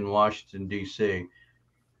sitting in Washington, D.C.?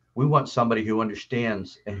 We want somebody who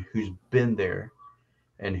understands and who's been there,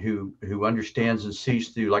 and who understands and sees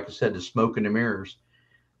through, like I said, the smoke and the mirrors,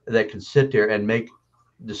 that can sit there and make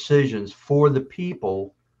decisions for the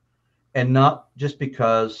people, and not just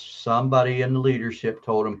because somebody in the leadership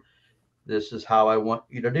told them, this is how I want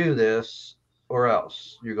you to do this, or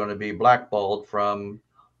else you're going to be blackballed from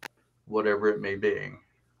whatever it may be.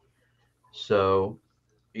 So,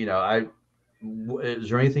 I is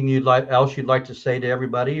there anything you'd like to say to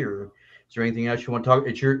everybody, or is there anything else you want to talk?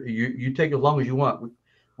 You take as long as you want.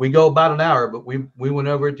 We go about an hour, but we went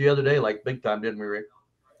over it the other day like big time, didn't we, Rick?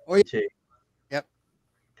 Oh, yeah. Yep.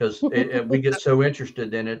 Because we get so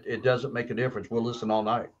interested in it, it doesn't make a difference. We'll listen all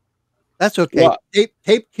night. That's okay. Well,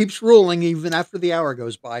 tape keeps rolling even after the hour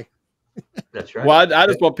goes by. That's right. Well, I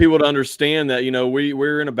just want people to understand that,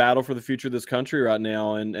 we're in a battle for the future of this country right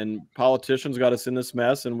now, and politicians got us in this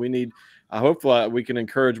mess, and we need, hopefully we can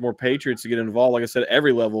encourage more patriots to get involved. Like I said,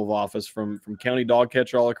 every level of office, from county dog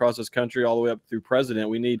catcher all across this country, all the way up through president.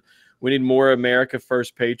 We need more America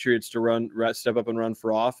First patriots to step up and run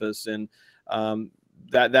for office. And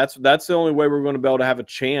that's the only way we're going to be able to have a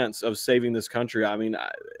chance of saving this country. I mean,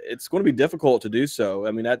 it's going to be difficult to do so.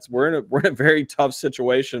 I mean, we're in a very tough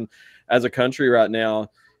situation as a country right now.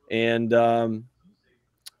 And, I'm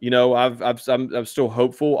still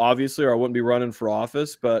hopeful, obviously, or I wouldn't be running for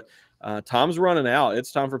office, but time's running out.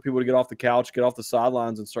 It's time for people to get off the couch, get off the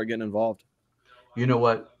sidelines, and start getting involved. You know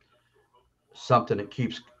what? Something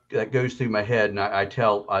that goes through my head, and I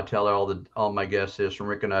tell all my guests this, and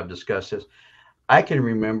Rick and I have discussed this. I can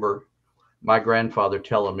remember my grandfather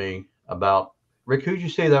telling me about, Rick, who'd you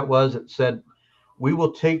say that was, that said, we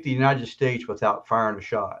will take the United States without firing a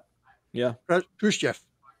shot? Yeah. Khrushchev.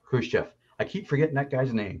 I keep forgetting that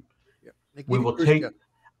guy's name. Yep. We will take.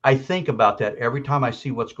 I think about that every time I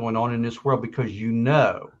see what's going on in this world, because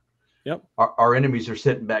yep, our enemies are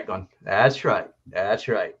sitting back going, that's right.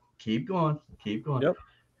 Keep going. Yep.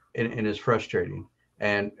 And it's frustrating.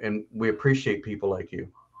 And we appreciate people like you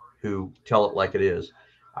who tell it like it is.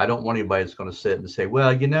 I don't want anybody that's going to sit and say,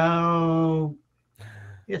 well,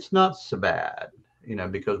 it's not so bad,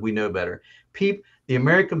 because we know better. The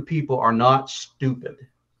American people are not stupid.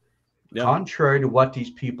 Yeah. Contrary to what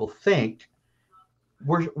these people think,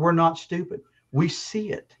 we're not stupid. We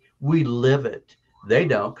see it. We live it. They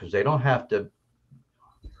don't, because they don't have to.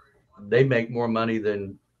 They make more money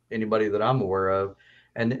than anybody that I'm aware of,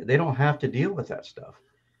 and they don't have to deal with that stuff.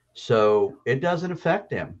 So it doesn't affect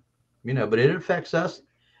them, but it affects us.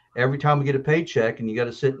 Every time we get a paycheck and you got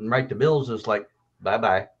to sit and write the bills, it's like,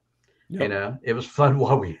 bye-bye. Yep. It was fun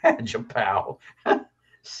while we had you, pal.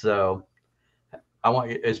 So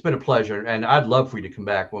it's been a pleasure, and I'd love for you to come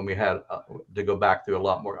back when we had to go back through a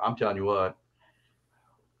lot more. I'm telling you what,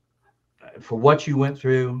 for what you went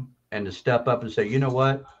through, and to step up and say, you know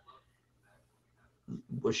what,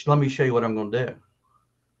 let me show you what I'm going to do.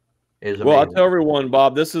 Well, I tell everyone,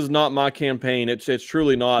 Bob, this is not my campaign. It's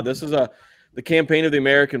truly not. This is the campaign of the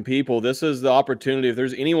American people. This is the opportunity. If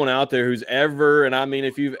there's anyone out there who's ever, and I mean,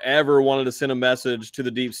 if you've ever wanted to send a message to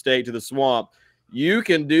the deep state, to the swamp, you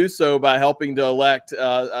can do so by helping to elect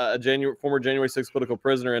a former January 6th political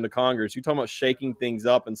prisoner into Congress. You're talking about shaking things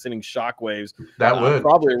up and sending shockwaves. That would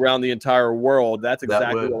probably around the entire world. That's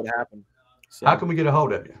exactly what would happen. So, how can we get a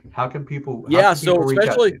hold of you? How can people?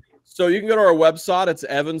 So you can go to our website. It's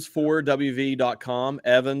evans4wv.com,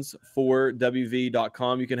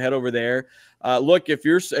 evans4wv.com. You can head over there. Look, if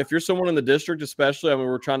you're someone in the district, especially, I mean,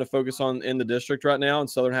 we're trying to focus on in the district right now in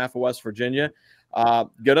southern half of West Virginia.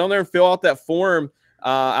 Go down there and fill out that form.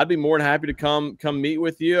 I'd be more than happy to come meet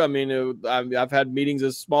with you. I mean, I've had meetings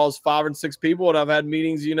as small as 5 and 6 people, and I've had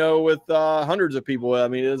meetings, with hundreds of people. I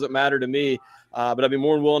mean, it doesn't matter to me. But I'd be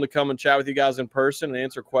more than willing to come and chat with you guys in person and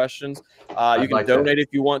answer questions. You can donate if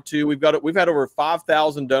you want to. We've had over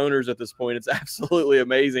 5,000 donors at this point. It's absolutely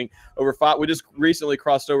amazing. We just recently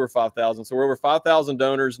crossed over 5,000, so we're over 5,000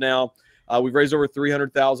 donors now. We've raised over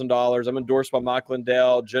 $300,000. I'm endorsed by Mike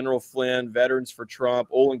Lindell, General Flynn, Veterans for Trump,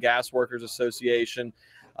 Oil and Gas Workers Association,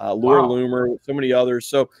 Laura Loomer, so many others.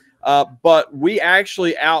 So, but we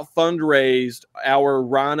actually out fundraised our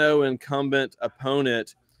Rhino incumbent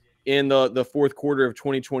opponent in the fourth quarter of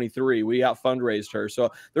 2023. We out fundraised her.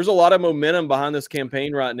 So there's a lot of momentum behind this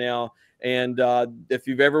campaign right now. And if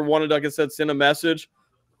you've ever wanted, like I said, send a message,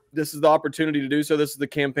 this is the opportunity to do so. This is the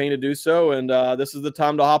campaign to do so, and this is the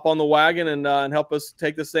time to hop on the wagon and help us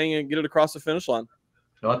take this thing and get it across the finish line.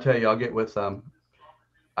 So I'll tell you, I'll get with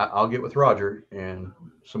Roger and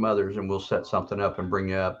some others, and we'll set something up and bring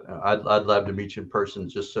you up. I'd love to meet you in person,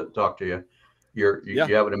 just to talk to you.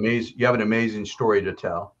 You have an amazing story to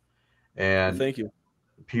tell, and thank you.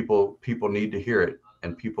 People need to hear it,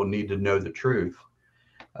 and people need to know the truth.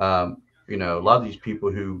 You know, a lot of these people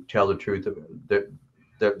who tell the truth,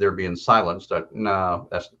 they're being silenced. No,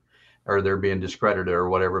 or they're being discredited or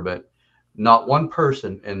whatever. But not one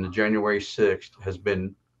person in the January 6th has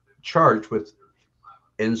been charged with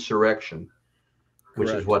insurrection,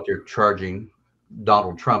 which is what they're charging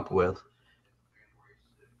Donald Trump with.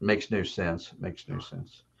 Makes no sense.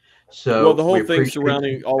 So, well, the whole thing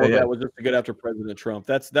surrounding all of that was just to get after President Trump.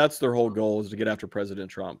 That's their whole goal, is to get after President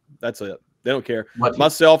Trump. That's it. They don't care.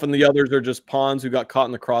 Myself and the others are just pawns who got caught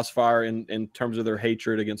in the crossfire in terms of their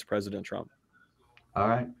hatred against President Trump. All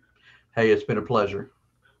right. Hey, it's been a pleasure.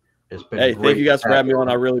 It's been great. Thank you guys for having me on.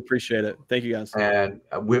 I really appreciate it. Thank you guys. And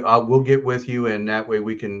we'll get with you, and that way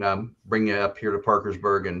we can bring you up here to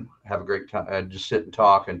Parkersburg and have a great time. Just sit and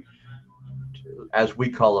talk, and as we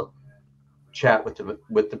call it, chat with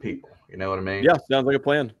the people. You know what I mean? Yeah, sounds like a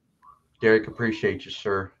plan. Derrick, appreciate you,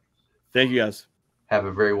 sir. Thank you, guys. Have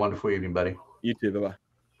a very wonderful evening, buddy. You too. Bye-bye.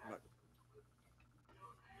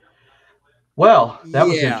 Well, that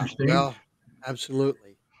was interesting. Well,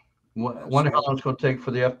 absolutely. Wonder how long it's going to take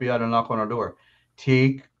for the FBI to knock on our door.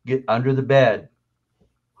 Teague, get under the bed.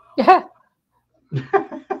 Yeah.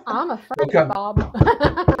 I'm afraid, Bob.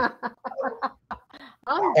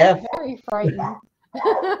 I'm very frightened.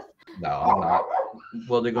 No, I'm not.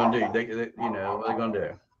 What they're going to do? They you know, what they're going to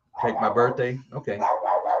do? Take my birthday? Okay.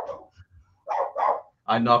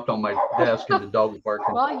 I knocked on my desk and the dog was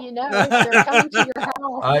barking. Well, you know, if they're coming to your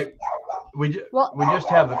house. We just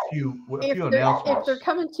have a few announcements. If they're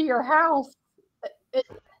coming to your house.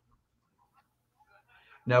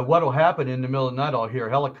 Now, what will happen in the middle of the night? I'll hear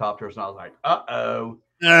helicopters, and I was like, "Uh-oh."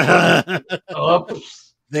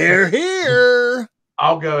 Oops. They're here.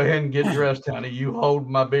 I'll go ahead and get dressed, honey. You hold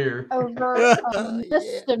my beer. Over a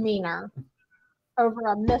misdemeanor. Over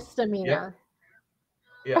a misdemeanor.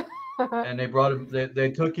 Yeah. And they brought him. They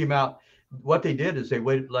took him out. What they did is they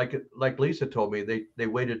waited, like Lisa told me. They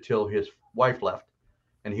waited till his wife left,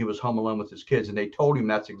 and he was home alone with his kids. And they told him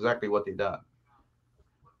that's exactly what they done.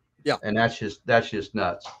 Yeah. And that's just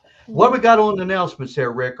nuts. What we got on the announcements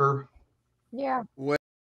there, Ricker? Yeah.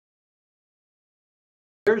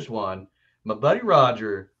 Here's one. My buddy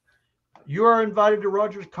Roger. You are invited to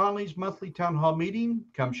Rogers Conley's monthly town hall meeting.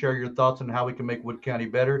 Come share your thoughts on how we can make Wood County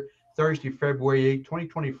better. Thursday, February 8,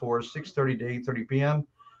 2024, 6:30 to 8:30 p.m.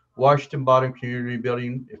 Washington Bottom Community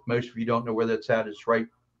Building. If most of you don't know where that's at, it's right.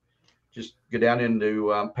 Just go down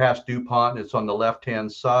into past DuPont. It's on the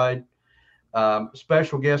left-hand side.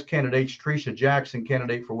 Special guest candidates, Teresa Jackson,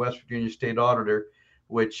 candidate for West Virginia State Auditor,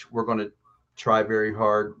 which we're going to try very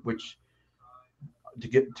hard, to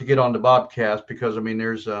get on the Bobcast, because I mean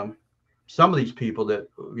there's some of these people that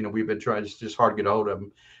we've been trying. It's just hard to get a hold of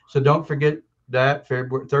them. So don't forget that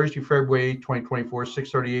Thursday, February 8, 2024,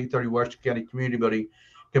 6:30, 8:30, Washington County Community Building.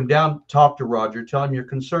 Come down, talk to Roger, tell him your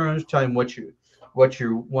concerns, tell him what you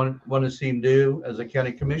want to see him do as a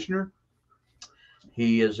county commissioner.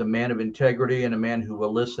 He is a man of integrity and a man who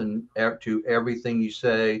will listen to everything you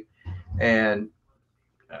say. And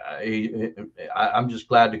I'm just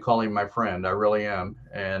glad to call him my friend. I really am.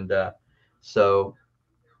 And so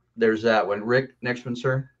there's that one. Rick, next one,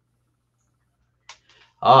 sir.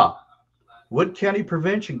 Wood County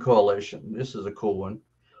Prevention Coalition. This is a cool one.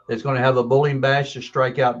 It's going to have a bowling bash to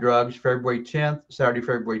strike out drugs Saturday,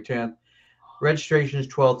 February 10th. Registration is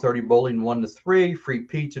 12:30. Bowling 1 to 3. Free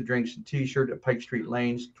pizza, drinks, and T-shirt at Pike Street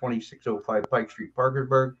Lanes, 2605 Pike Street,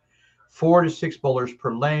 Parkersburg. 4 to 6 bowlers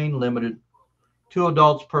per lane. Limited 2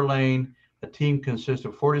 adults per lane. A team consists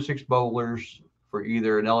of 4 to 6 bowlers for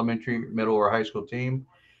either an elementary, middle, or high school team.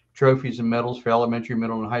 Trophies and medals for elementary,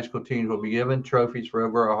 middle, and high school teams will be given. Trophies for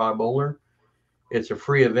over a high bowler. It's a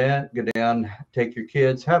free event. Go down, take your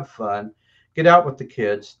kids, have fun, get out with the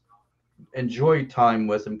kids, enjoy time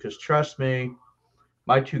with them. Because trust me,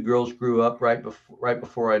 my 2 girls grew up right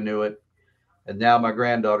before I knew it, and now my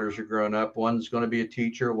granddaughters are growing up. One's going to be a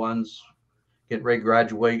teacher. One's getting ready to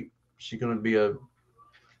graduate. She's going to be a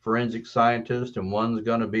forensic scientist, and one's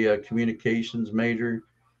going to be a communications major.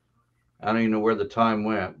 I don't even know where the time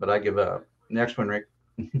went, but I give up. Next one, Rick.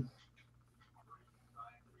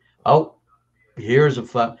 Oh, here's a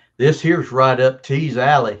fun. This here's right up T's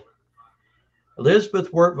alley.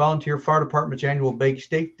 Elizabeth Wirt Volunteer Fire Department's annual Baked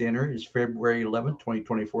Steak Dinner is February 11th,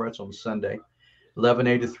 2024. That's on Sunday. 11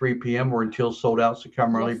 a to 3 p.m. or until sold out. So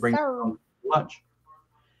come early, Yes, bring sir. lunch.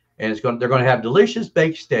 And they're going to have delicious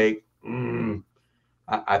baked steak.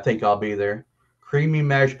 I think I'll be there. Creamy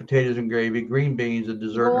mashed potatoes and gravy, green beans, a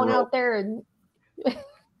dessert and a Going roll. out there and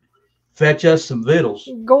Fetch us some victuals.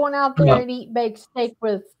 going out Come there on. and eat baked steak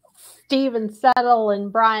with Steven Settle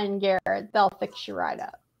and Brian Garrett. They'll fix you right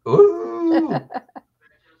up. Ooh.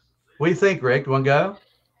 What do you think, Rick? You want to go?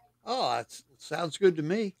 Oh, that sounds good to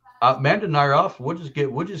me. Amanda and I are off. We'll just get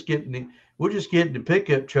in the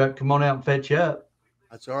pickup truck. Come on out and fetch you up.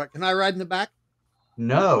 That's all right. Can I ride in the back?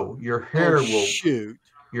 No, Oh, shoot.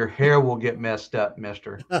 your hair will get messed up,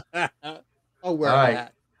 mister. I'll wear All a right.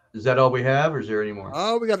 hat. Is that all we have, or is there any more?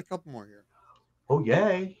 Oh, we got a couple more here. Oh,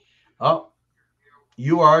 yay. Oh,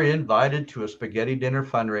 you are invited to a spaghetti dinner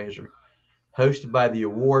fundraiser hosted by the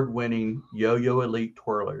award-winning Yo-Yo Elite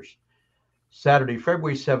Twirlers. Saturday,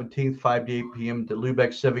 February 17th, 5 to 8 p.m. at the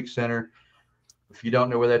Lubeck Civic Center. If you don't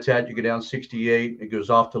know where that's at, you go down 68. It goes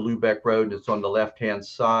off to Lubeck Road, and it's on the left-hand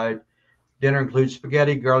side. Dinner includes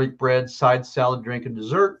spaghetti, garlic bread, side salad, drink, and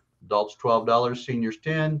dessert. Adults $12, seniors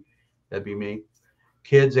 $10. That'd be me.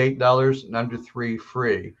 Kids $8 and under 3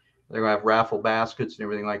 free. They're going to have raffle baskets and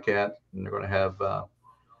everything like that. And they're going to have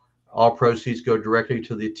all proceeds go directly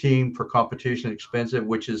to the team for competition expensive,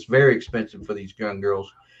 which is very expensive for these young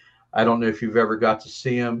girls. I don't know if you've ever got to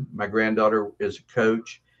see them. My granddaughter is a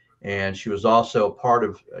coach, and she was also a part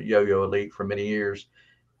of Yo-Yo Elite for many years.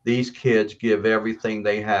 These kids give everything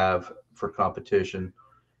they have for competition,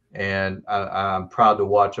 and I'm proud to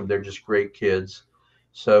watch them. They're just great kids.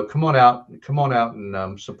 So come on out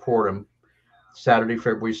and support them. Saturday,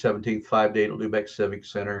 February 17th, 5 to 8 at Lubeck Civic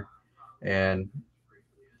Center, and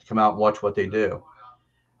come out and watch what they do.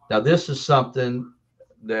 Now, this is something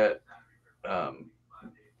that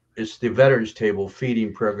it's the Veterans Table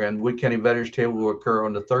feeding program. The Wood County Veterans Table will occur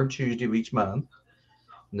on the third Tuesday of each month.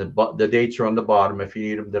 And the dates are on the bottom. If you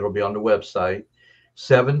need them, that'll be on the website.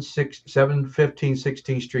 715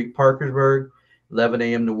 16th Street, Parkersburg, 11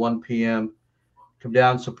 a.m. to 1 p.m. Come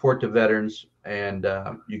down, support the veterans, and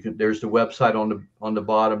you can. There's the website on the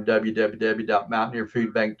bottom,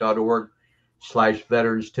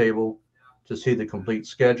 www.mountaineerfoodbank.org/veterans table to see the complete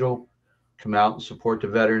schedule. Come out and support the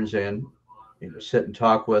veterans and sit and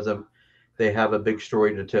talk with them. They have a big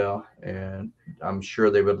story to tell, and I'm sure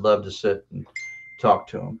they would love to sit and talk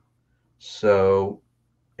to them. So,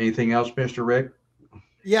 anything else, Mr. Rick?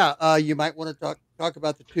 Yeah, you might want to talk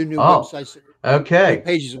about the two new Oh, websites, okay. new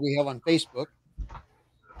pages that we have on Facebook.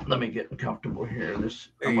 Let me get comfortable here.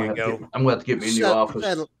 There you go. I'm going to have to get me a new office.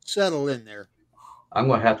 Settle in there. I'm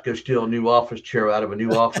going to have to go steal a new office chair out of a new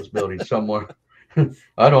office building somewhere.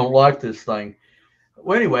 I don't like this thing.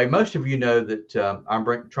 Well, anyway, most of you know that I'm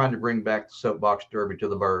trying to bring back the soapbox derby to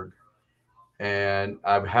the Berg, and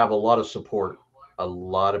I have a lot of support. A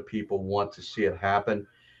lot of people want to see it happen.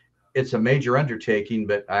 It's a major undertaking,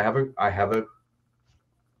 but I have a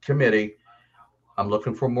committee. I'm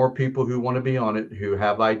looking for more people who want to be on it, who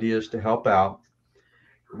have ideas to help out.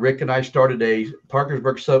 Rick and I started a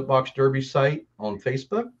Parkersburg Soapbox Derby site on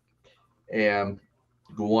Facebook, and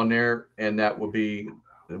go on there, and we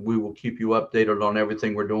will keep you updated on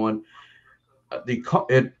everything we're doing.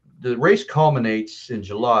 The race culminates in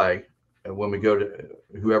July when we go to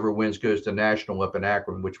whoever wins goes to national up in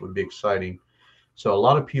Akron, which would be exciting. So a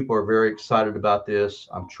lot of people are very excited about this.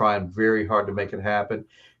 I'm trying very hard to make it happen.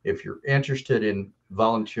 If you're interested in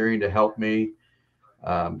volunteering to help me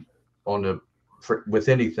with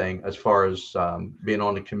anything, as far as being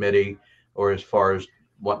on the committee, or as far as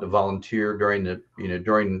wanting to volunteer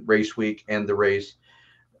during race week and the race,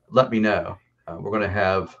 let me know. We're going to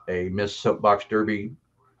have a Miss Soapbox Derby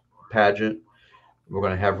pageant. We're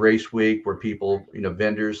going to have race week where people,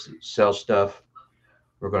 vendors sell stuff.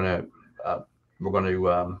 We're going to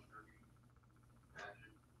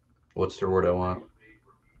what's the word I want?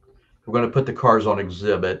 We're going to put the cars on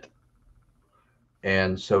exhibit,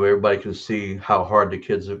 and so everybody can see how hard the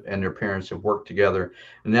kids and their parents have worked together.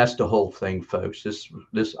 And that's the whole thing, folks.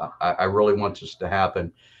 I really want this to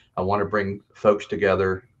happen. I want to bring folks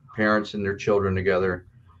together, parents and their children together,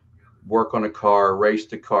 work on a car, race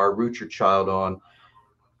the car, root your child on,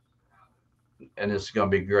 and it's going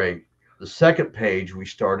to be great. The second page we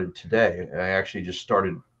started today. I actually just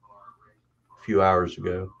started a few hours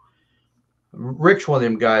ago. Rick's one of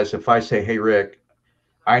them guys. If I say, "Hey, Rick,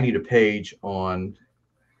 I need a page on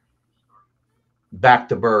Back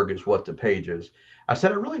to Berg," is what the page is. I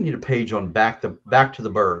said, I really need a page on back to the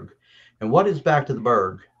Berg. And what is Back to the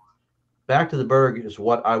Berg? Back to the Berg is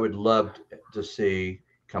what I would love to see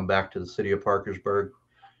come back to the city of Parkersburg.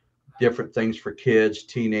 Different things for kids,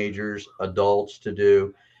 teenagers, adults to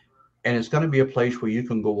do. And it's going to be a place where you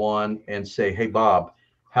can go on and say, hey, Bob,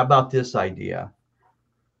 how about this idea?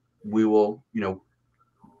 We will,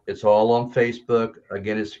 it's all on Facebook.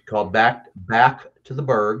 Again, it's called Back to the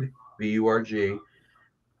Berg, BURG.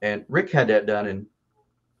 And Rick had that done in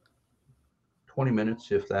 20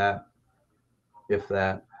 minutes, if that.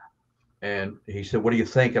 And he said, what do you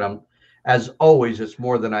think? And as always, it's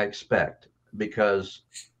more than I expect, because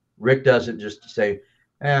Rick doesn't just say,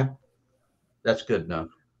 that's good enough.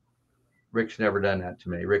 Rick's never done that to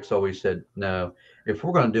me. Rick's always said, no, if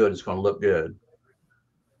we're going to do it, it's going to look good.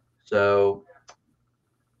 So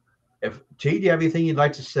do you have anything you'd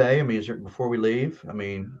like to say? I mean, is there, before we leave, I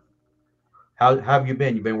mean, how have you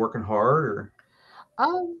been? You've been working hard, or?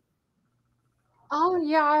 Um, oh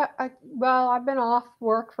yeah, well, I've been off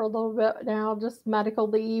work for a little bit now, just medical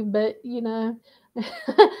leave, but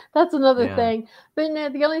that's another Yeah. thing. But no,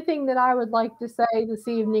 the only thing that I would like to say this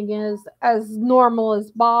evening is, as normal as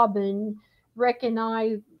Bob and Rick and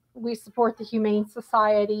I, we support the Humane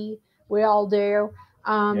Society. We all do.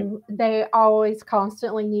 Yeah. They always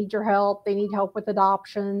constantly need your help. They need help with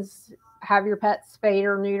adoptions, have your pets spayed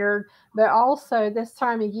or neutered. But also this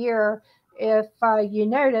time of year, if you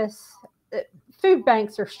notice, food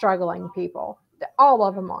banks are struggling, people. All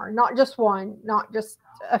of them are, not just one, not just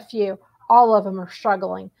a few. All of them are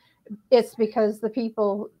struggling. It's because the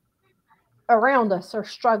people around us are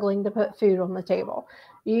struggling to put food on the table.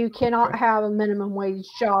 You cannot Right. have a minimum wage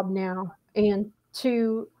job now and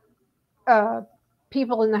two uh,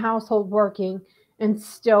 people in the household working and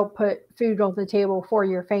still put food on the table for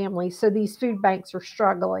your family. So these food banks are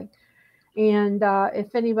struggling. And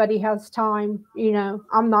if anybody has time,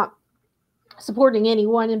 I'm not supporting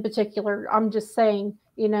anyone in particular. I'm just saying,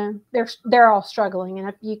 they're all struggling, and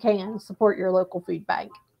if you can support your local food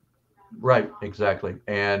bank. Right. Exactly.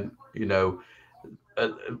 And, uh,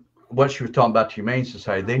 what you were talking about, the Humane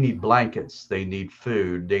Society, they need blankets, they need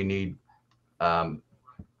food, they need um,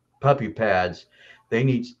 puppy pads, they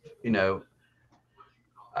need, you know,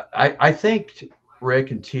 I think,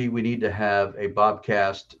 Rick and T, we need to have a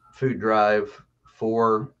Bobcast food drive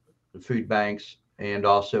for the food banks and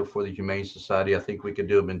also for the Humane Society. I think we could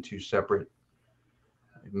do them in two separate,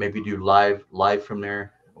 maybe do live from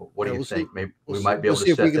there. What Yeah, do you we'll see. think? Maybe we might be We'll able to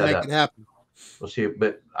see if we set can that make it up. happen. We'll see.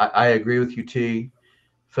 But I agree with you, T.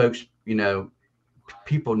 Folks,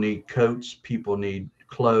 people need coats, people need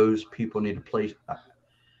clothes, people need a place.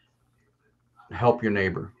 Help your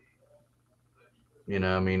neighbor.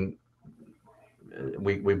 I mean,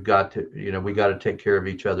 we've got to, we got to take care of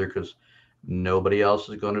each other, because nobody else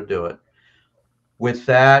is going to do it. With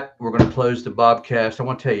that, we're going to close the Bobcast. I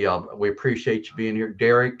want to tell y'all, we appreciate you being here.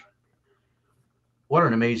 Derrick, what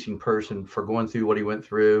an amazing person, for going through what he went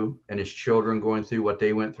through, and his children going through what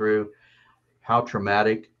they went through. How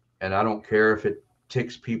traumatic. And I don't care if it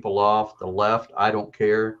ticks people off, the left, I don't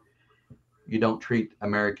care. You don't treat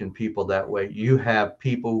American people that way. You have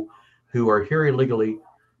people who are here illegally,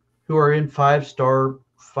 who are in five-star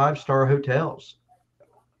hotels.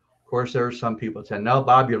 Of course, there are some people that say, no,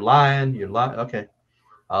 Bob, you're lying. You're lying. Okay,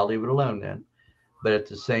 I'll leave it alone then. But at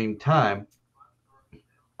the same time,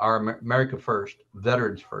 our America first,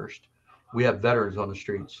 veterans first. We have veterans on the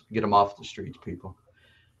streets. Get them off the streets, people.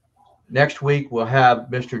 Next week, we'll have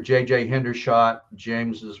Mr. J.J. Hendershot.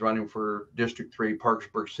 James is running for District 3,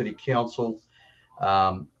 Parkersburg City Council.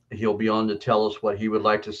 He'll be on to tell us what he would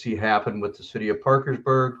like to see happen with the city of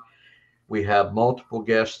Parkersburg. We have multiple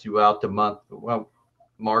guests throughout the month. Well,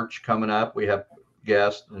 March coming up, we have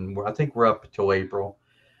guests, and I think we're up until April.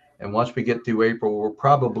 And once we get through April,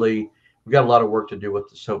 we got a lot of work to do with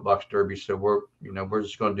the soapbox derby. So we're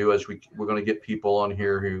just going to do, we're going to get people on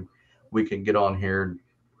here who we can get on here and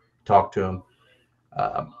talk to them.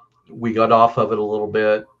 We got off of it a little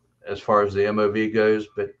bit as far as the MOV goes,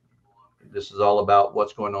 but this is all about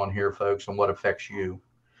what's going on here, folks, and what affects you.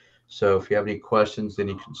 So if you have any questions,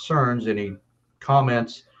 any concerns, any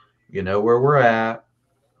comments, you know where we're at.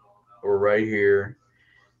 We're right here.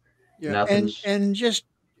 Yeah, Nothing's and just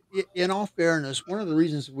in all fairness, one of the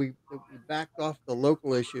reasons that we backed off the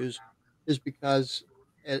local issues is because,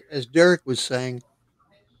 as Derek was saying,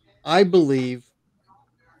 I believe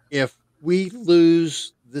if we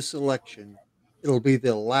lose this election, it'll be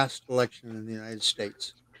the last election in the United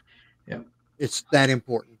States. Yeah. It's that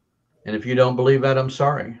important. And if you don't believe that, I'm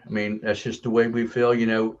sorry. I mean, that's just the way we feel.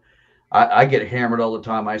 I get hammered all the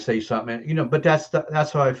time. I say something, but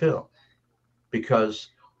that's how I feel, because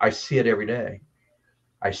I see it every day.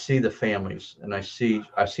 I see the families, and I see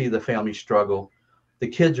the family struggle. The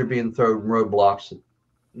kids are being thrown roadblocks.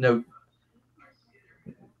 No,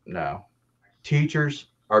 no. Teachers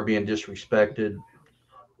are being disrespected.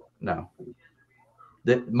 No.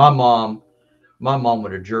 that my mom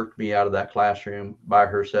would have jerked me out of that classroom by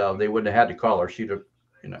herself. They wouldn't have had to call her. She'd have,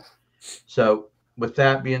 you know. So with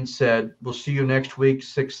that being said, we'll see you next week,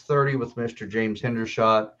 6:30 with Mr. James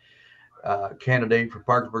Hendershot, candidate for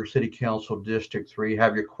Parkersburg City Council District 3.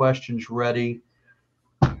 Have your questions ready.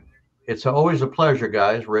 It's always a pleasure,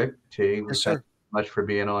 guys. Rick, T, Yes, thank sir. you much for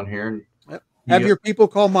being on here. Yep. Have your people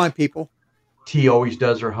call my people. T always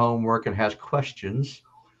does her homework and has questions.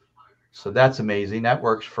 So that's amazing. That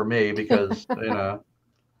works for me because,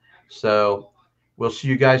 so we'll see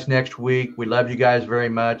you guys next week. We love you guys very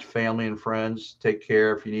much, family and friends. Take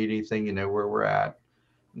care. If you need anything, you know where we're at.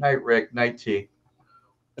 Night, Rick. Night, T.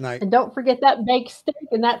 Good night. And don't forget that baked steak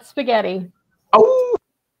and that spaghetti. Oh,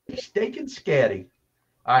 steak and scatty.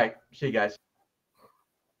 All right. See you guys.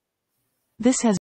 This has